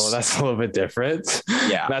face. That's a little bit different.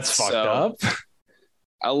 Yeah. That's fucked up.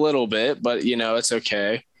 A little bit, but it's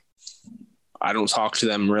okay. I don't talk to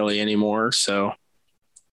them really anymore. So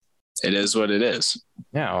it is what it is.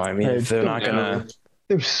 Yeah. Well, I mean, if they're not gonna,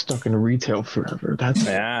 they're stuck in retail forever.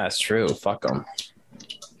 That's true. Fuck them.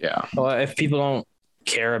 Yeah. Well, if people don't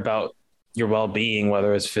care about your well-being,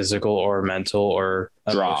 whether it's physical or mental or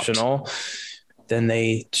emotional, then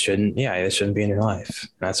they shouldn't be in your life.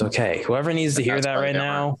 That's okay. Whoever needs to hear that right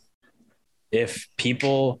now, if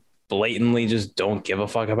people blatantly just don't give a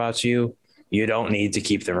fuck about you, you don't need to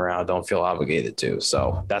keep them around. Don't feel obligated to.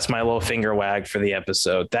 So that's my little finger wag for the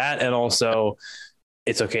episode. That, and also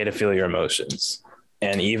it's okay to feel your emotions.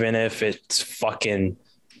 And even if it's fucking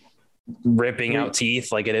ripping out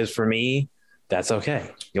teeth like it is for me, that's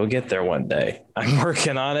okay. You'll get there one day. I'm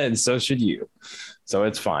working on it, and so should you. So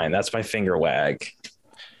it's fine. That's my finger wag.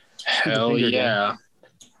 Hell yeah.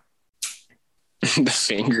 The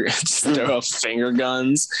finger, just throw up finger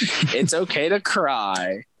guns. It's okay to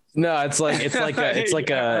cry. No, it's like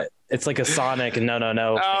a Sonic.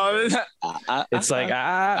 No. Oh, it's like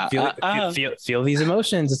feel these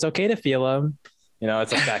emotions. It's okay to feel them.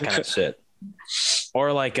 It's like that kind of shit.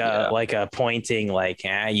 Or like a pointing, like,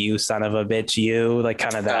 you son of a bitch, you, like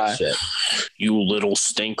kind of that shit. You little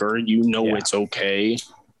stinker, it's okay.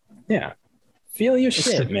 Yeah. Feel your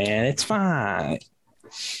shit, man. It's fine.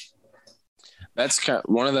 That's kind of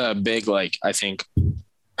one of the big, I think,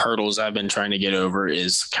 hurdles I've been trying to get over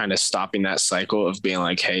is kind of stopping that cycle of being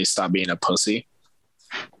like, hey, stop being a pussy.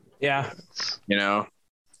 Yeah.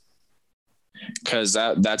 Because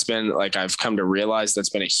that's been I've come to realize that's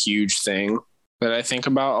been a huge thing that I think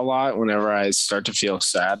about a lot whenever I start to feel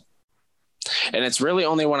sad. And it's really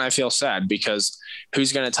only when I feel sad, because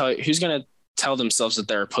who's going to tell themselves that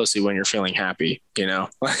they're a pussy when you're feeling happy,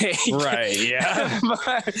 Right. Yeah.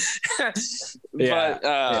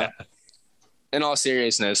 but in all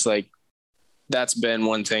seriousness, that's been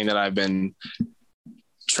one thing that I've been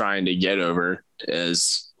trying to get over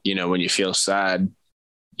is, when you feel sad,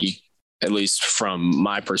 at least from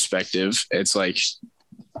my perspective, it's like,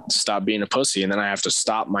 stop being a pussy. And then I have to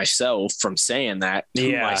stop myself from saying that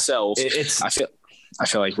to myself. I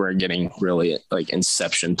feel like we're getting really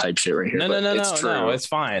Inception type shit right here. No, it's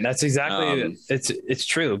fine. That's exactly, it's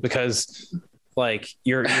true, because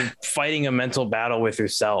you're fighting a mental battle with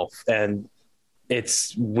yourself, and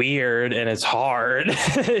it's weird and it's hard.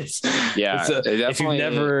 If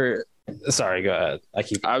Sorry, go ahead.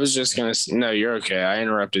 I was just gonna. No, you're okay. I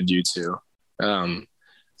interrupted you too.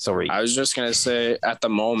 Sorry. I was just gonna say at the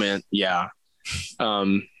moment, yeah.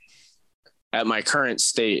 At my current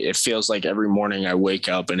state, it feels like every morning I wake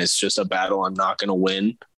up and it's just a battle I'm not gonna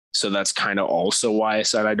win. So that's kind of also why I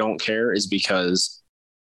said I don't care, is because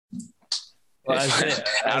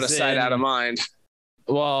out of sight, out of mind.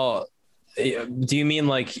 Well, do you mean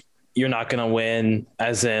like you're not gonna win,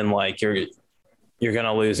 as in like you're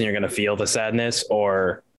gonna lose and you're gonna feel the sadness,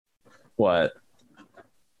 or what?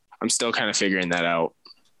 I'm still kind of figuring that out.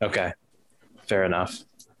 Okay, fair enough.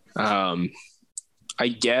 I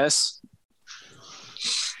guess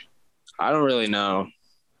I don't really know.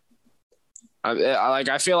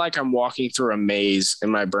 I feel like I'm walking through a maze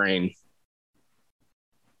in my brain.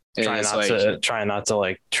 And try not to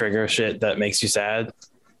like trigger shit that makes you sad.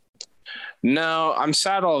 No, I'm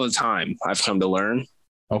sad all the time. I've come to learn.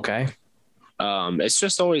 Okay. It's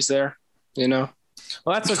just always there, you know?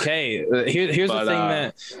 Well, that's okay.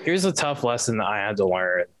 Here's a tough lesson that I had to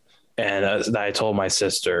learn, and that I told my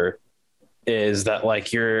sister, is that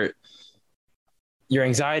like your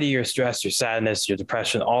anxiety, your stress, your sadness, your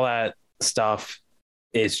depression, all that stuff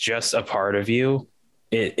is just a part of you.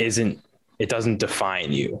 It doesn't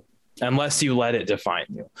define you unless you let it define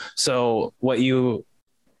you. So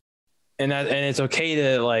and it's okay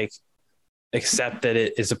to like accept that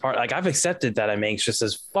it is a part. Like I've accepted that I'm anxious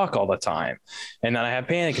as fuck all the time, and that I have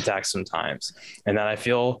panic attacks sometimes, and that I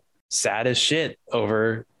feel sad as shit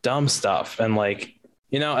over dumb stuff. And like,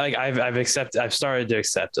 you know, like I've started to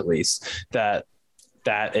accept at least that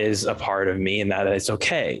is a part of me, and that it's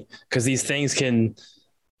okay, because these things can,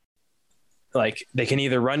 like, they can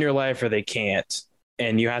either run your life or they can't,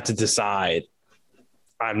 and you have to decide,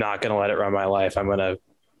 I'm not going to let it run my life. I'm going to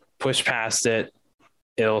push past it.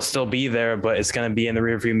 It'll still be there, but it's going to be in the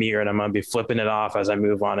rearview mirror, and I'm going to be flipping it off as I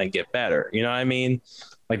move on and get better. You know what I mean?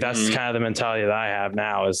 Like that's kind of the mentality that I have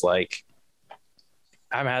now, is like,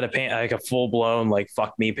 I haven't had a full blown like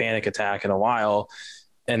fuck me panic attack in a while.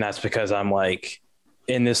 And that's because I'm like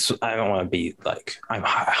in this, I don't want to be like, I'm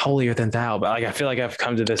holier than thou, but like, I feel like I've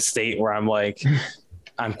come to this state where I'm like,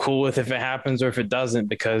 I'm cool with if it happens or if it doesn't,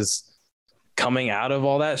 because coming out of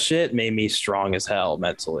all that shit made me strong as hell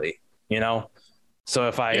mentally, you know? So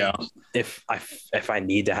if I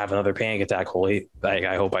need to have another panic attack,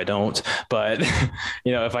 I hope I don't, but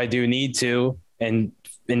you know, if I do need to, and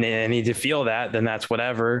I need to feel that, then that's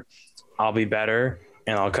whatever, I'll be better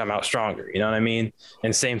and I'll come out stronger. You know what I mean?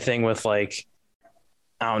 And same thing with like,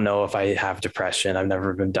 I don't know if I have depression. I've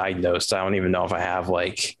never been diagnosed. I don't even know if I have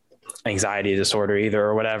like anxiety disorder either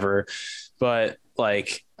or whatever, but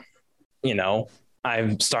like, you know,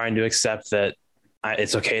 I'm starting to accept that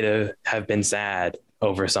it's okay to have been sad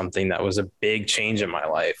over something that was a big change in my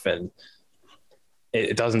life, and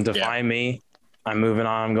it doesn't define me. I'm moving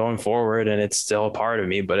on, I'm going forward, and it's still a part of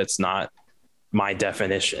me, but it's not my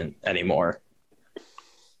definition anymore.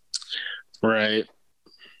 Right.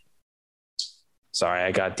 Sorry,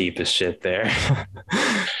 I got deep as shit there.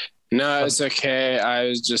 No, it's okay. I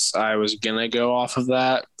was gonna go off of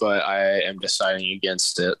that, but I am deciding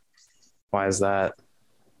against it. Why is that?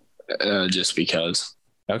 Just because.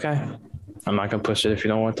 Okay. I'm not gonna push it if you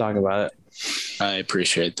don't want to talk about it. I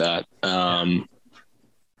appreciate that.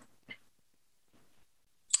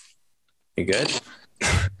 You good?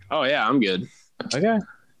 Oh yeah, I'm good. Okay.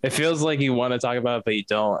 It feels like you want to talk about it, but you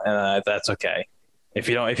don't, and that's okay. If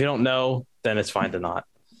you don't know, then it's fine to not.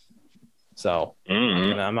 So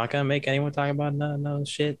I'm not gonna make anyone talk about no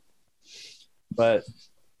shit. But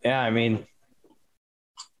yeah, I mean,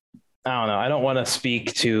 I don't know. I don't want to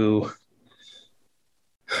speak to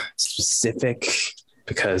specific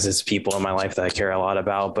because it's people in my life that I care a lot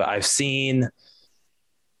about. But I've seen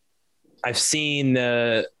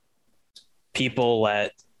people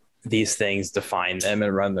let these things define them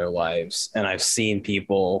and run their lives, and I've seen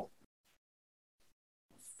people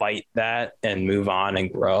fight that and move on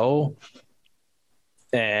and grow.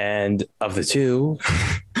 And of the two,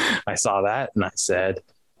 I saw that and I said,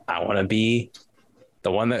 I want to be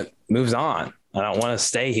the one that moves on. I don't want to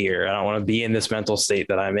stay here. I don't want to be in this mental state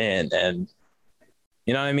that I'm in. And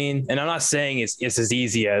you know what I mean? And I'm not saying it's as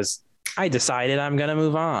easy as I decided I'm going to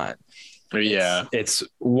move on. Yeah. It's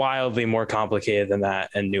wildly more complicated than that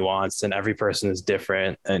and nuanced, and every person is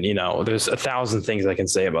different. And, you know, there's 1,000 things I can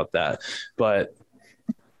say about that, but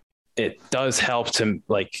it does help to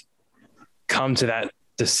like come to that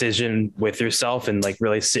decision with yourself and like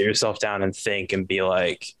really sit yourself down and think and be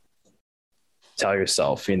like, tell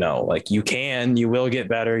yourself, you know, like you will get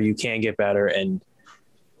better. You can get better. And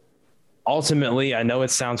ultimately, I know it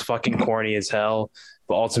sounds fucking corny as hell,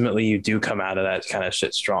 but ultimately you do come out of that kind of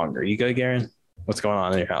shit stronger. You good, Garen? What's going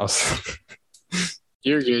on in your house?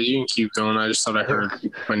 You're good. You can keep going. I just thought I heard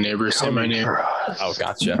my neighbor say my name. Oh,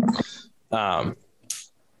 gotcha. But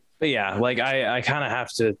yeah, like I kind of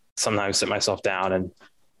have to sometimes sit myself down and,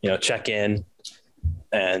 check in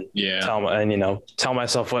and tell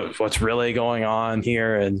myself what's really going on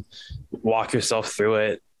here and walk yourself through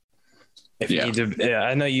it. If you need to,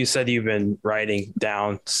 I know you said you've been writing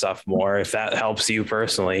down stuff more. If that helps you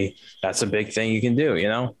personally, that's a big thing you can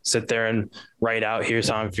do, sit there and write out, here's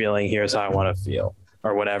how I'm feeling. Here's how I want to feel,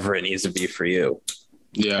 or whatever it needs to be for you.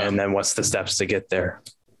 Yeah. And then what's the steps to get there?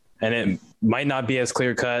 And it might not be as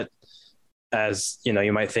clear cut as,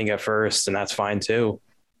 you might think at first, and that's fine too.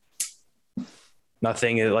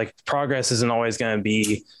 Nothing like progress isn't always going to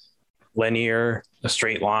be linear, a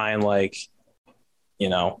straight line. Like,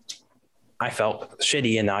 I felt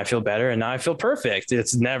shitty and now I feel better and now I feel perfect.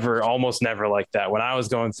 It's almost never like that. When I was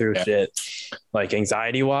going through shit, like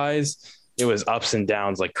anxiety wise, it was ups and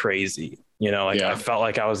downs like crazy. I felt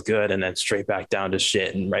like I was good and then straight back down to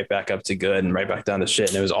shit and right back up to good and right back down to shit.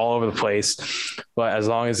 And it was all over the place. But as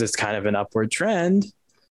long as it's kind of an upward trend,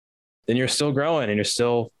 then you're still growing and you're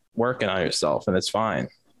still working on yourself, and it's fine.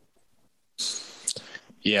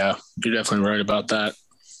 Yeah, you're definitely right about that.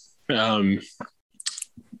 I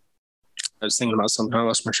was thinking about something. I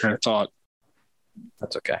lost my train of thought.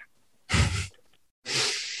 That's okay.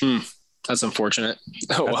 That's unfortunate.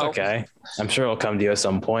 Oh, that's okay. I'm sure it'll come to you at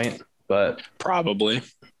some point, but probably.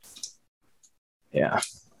 Yeah.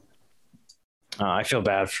 I feel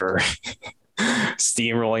bad for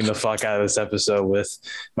steamrolling the fuck out of this episode with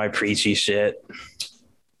my preachy shit,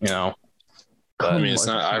 But, I mean, it's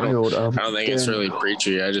not. I don't think it's really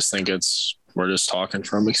preachy. I just think we're just talking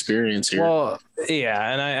from experience here. Well,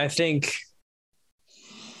 yeah, and I think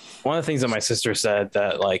one of the things that my sister said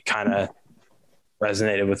that like kind of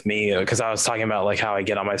resonated with me, because I was talking about like how I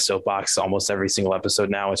get on my soapbox almost every single episode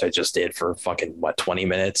now, which I just did for fucking 20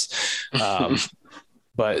 minutes.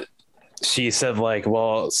 But she said like,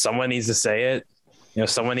 well, someone needs to say it,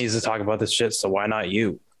 someone needs to talk about this shit. So why not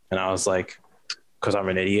you? And I was like, because I'm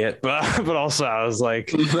an idiot, but also I was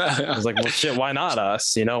like, well, shit, why not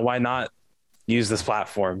us? Why not use this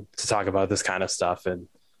platform to talk about this kind of stuff and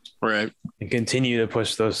continue to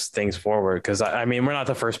push those things forward? Because I mean, we're not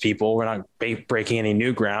the first people. We're not breaking any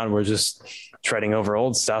new ground. We're just treading over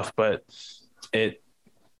old stuff, but it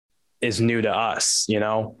is new to us,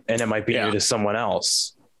 and it might be new to someone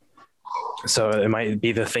else. So it might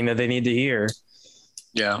be the thing that they need to hear.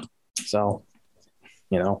 Yeah. So,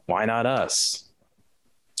 why not us?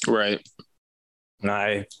 Right. And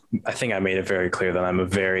I think I made it very clear that I'm a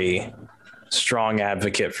very strong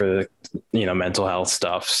advocate for the, mental health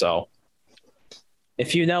stuff. So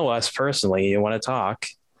if you know us personally, you want to talk,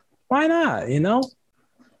 why not,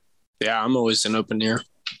 Yeah, I'm always an open ear.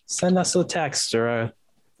 Send us a text or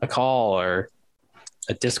a call or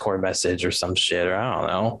a Discord message or some shit, or I don't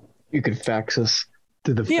know. You could fax us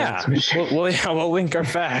to the fax machine. We'll link our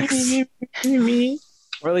fax.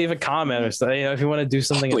 Or leave a comment or something. If you want to do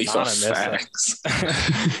something anonymous,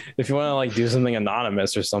 if you want to like do something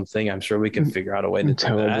anonymous or something, I'm sure we can figure out a way to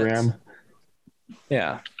Telegram. Do that.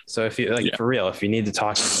 Yeah. So if you for real, if you need to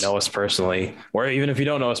talk and know us personally, or even if you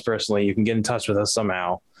don't know us personally, you can get in touch with us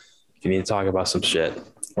somehow. If you need to talk about some shit,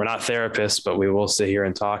 we're not therapists, but we will sit here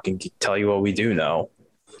and talk and tell you what we do know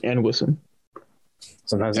and listen.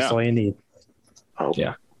 Sometimes that's all you need. Oh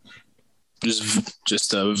yeah.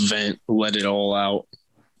 Just a vent, let it all out.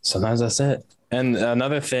 Sometimes that's it. And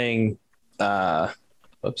another thing, that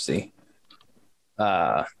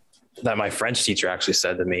my French teacher actually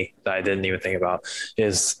said to me that I didn't even think about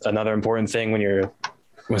is another important thing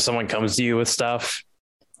when someone comes to you with stuff.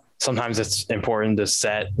 Sometimes it's important to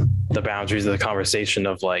set the boundaries of the conversation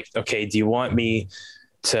of like, okay, do you want me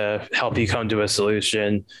to help you come to a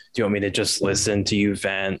solution? Do you want me to just listen to you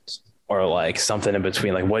vent, or like something in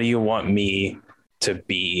between? Like, what do you want me to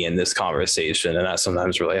be in this conversation? And that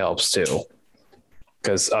sometimes really helps too,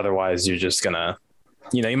 because otherwise you're just gonna,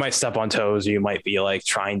 you might step on toes, or you might be like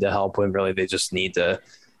trying to help when really they just need to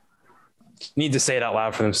say it out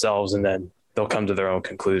loud for themselves, and then they'll come to their own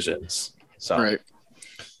conclusions. So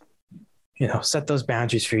set those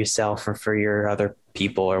boundaries for yourself or for your other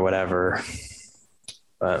people or whatever.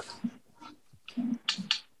 But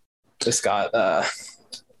this got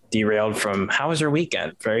derailed from how was your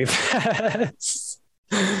weekend very fast.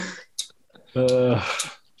 Well,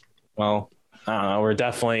 I don't know. We're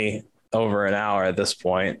definitely over an hour at this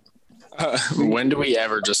point. When do we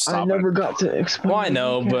ever just stop? I never got to explain. Well, I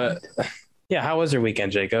know, but yeah. How was your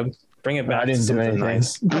weekend, Jacob? Bring it back. I didn't do anything.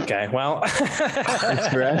 Nice. Okay, well, Thanks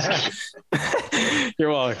for asking. You're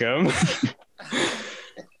welcome.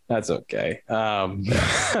 That's okay. Fucking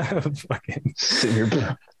Sitting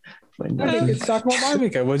here. let's talk about my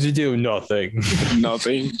weekend. What'd you do? Nothing.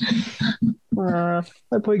 Nothing. I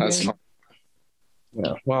play That's games. fine.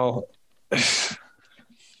 Yeah. Well,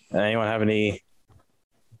 anyone have any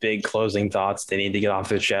big closing thoughts they need to get off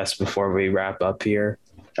their chest before we wrap up here?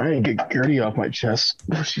 I need to get Gertie off my chest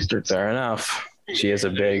before she starts. Fair enough. She is a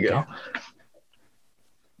big.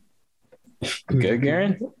 Good,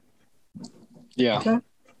 Garen? Yeah.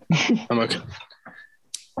 I'm okay.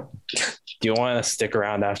 Do you want to stick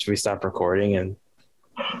around after we stop recording? And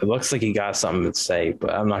it looks like you got something to say,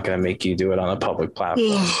 but I'm not going to make you do it on a public platform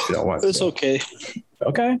if you don't want It's to. okay.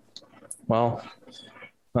 Okay. Well,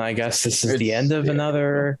 I guess this is the end of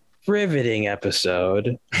another riveting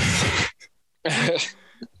episode. I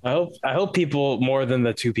hope people, more than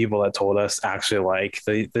the two people that told us, actually like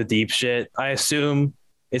the deep shit. I assume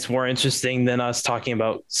it's more interesting than us talking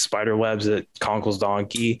about spider webs at Conkle's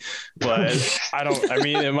donkey, but I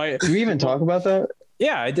mean, it might. Did we even talk about that?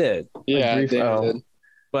 Yeah, I did. Yeah, brief- I oh. did.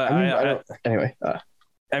 But Anyway,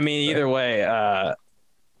 I mean, either way, I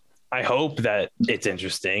hope that it's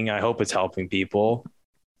interesting. I hope it's helping people.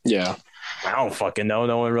 Yeah. I don't fucking know.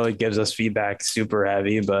 No one really gives us feedback super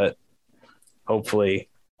heavy, but hopefully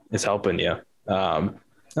it's helping you.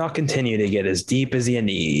 I'll continue to get as deep as you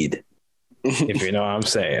need, if you know what I'm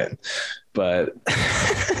saying. But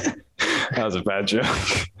that was a bad joke.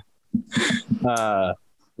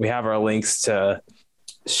 We have our links to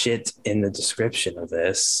shit in the description of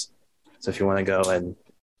this. So if you want to go and,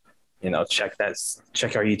 check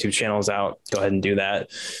our YouTube channels out, go ahead and do that.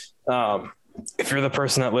 If you're the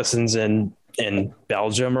person that listens in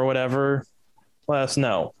Belgium or whatever, let us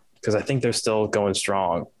know, because I think they're still going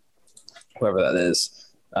strong, whoever that is.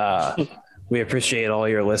 We appreciate all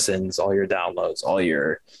your listens, all your downloads, all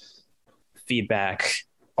your feedback,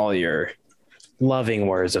 all your loving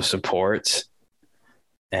words of support.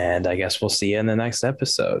 And I guess we'll see you in the next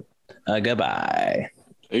episode. Goodbye.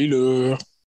 Hello.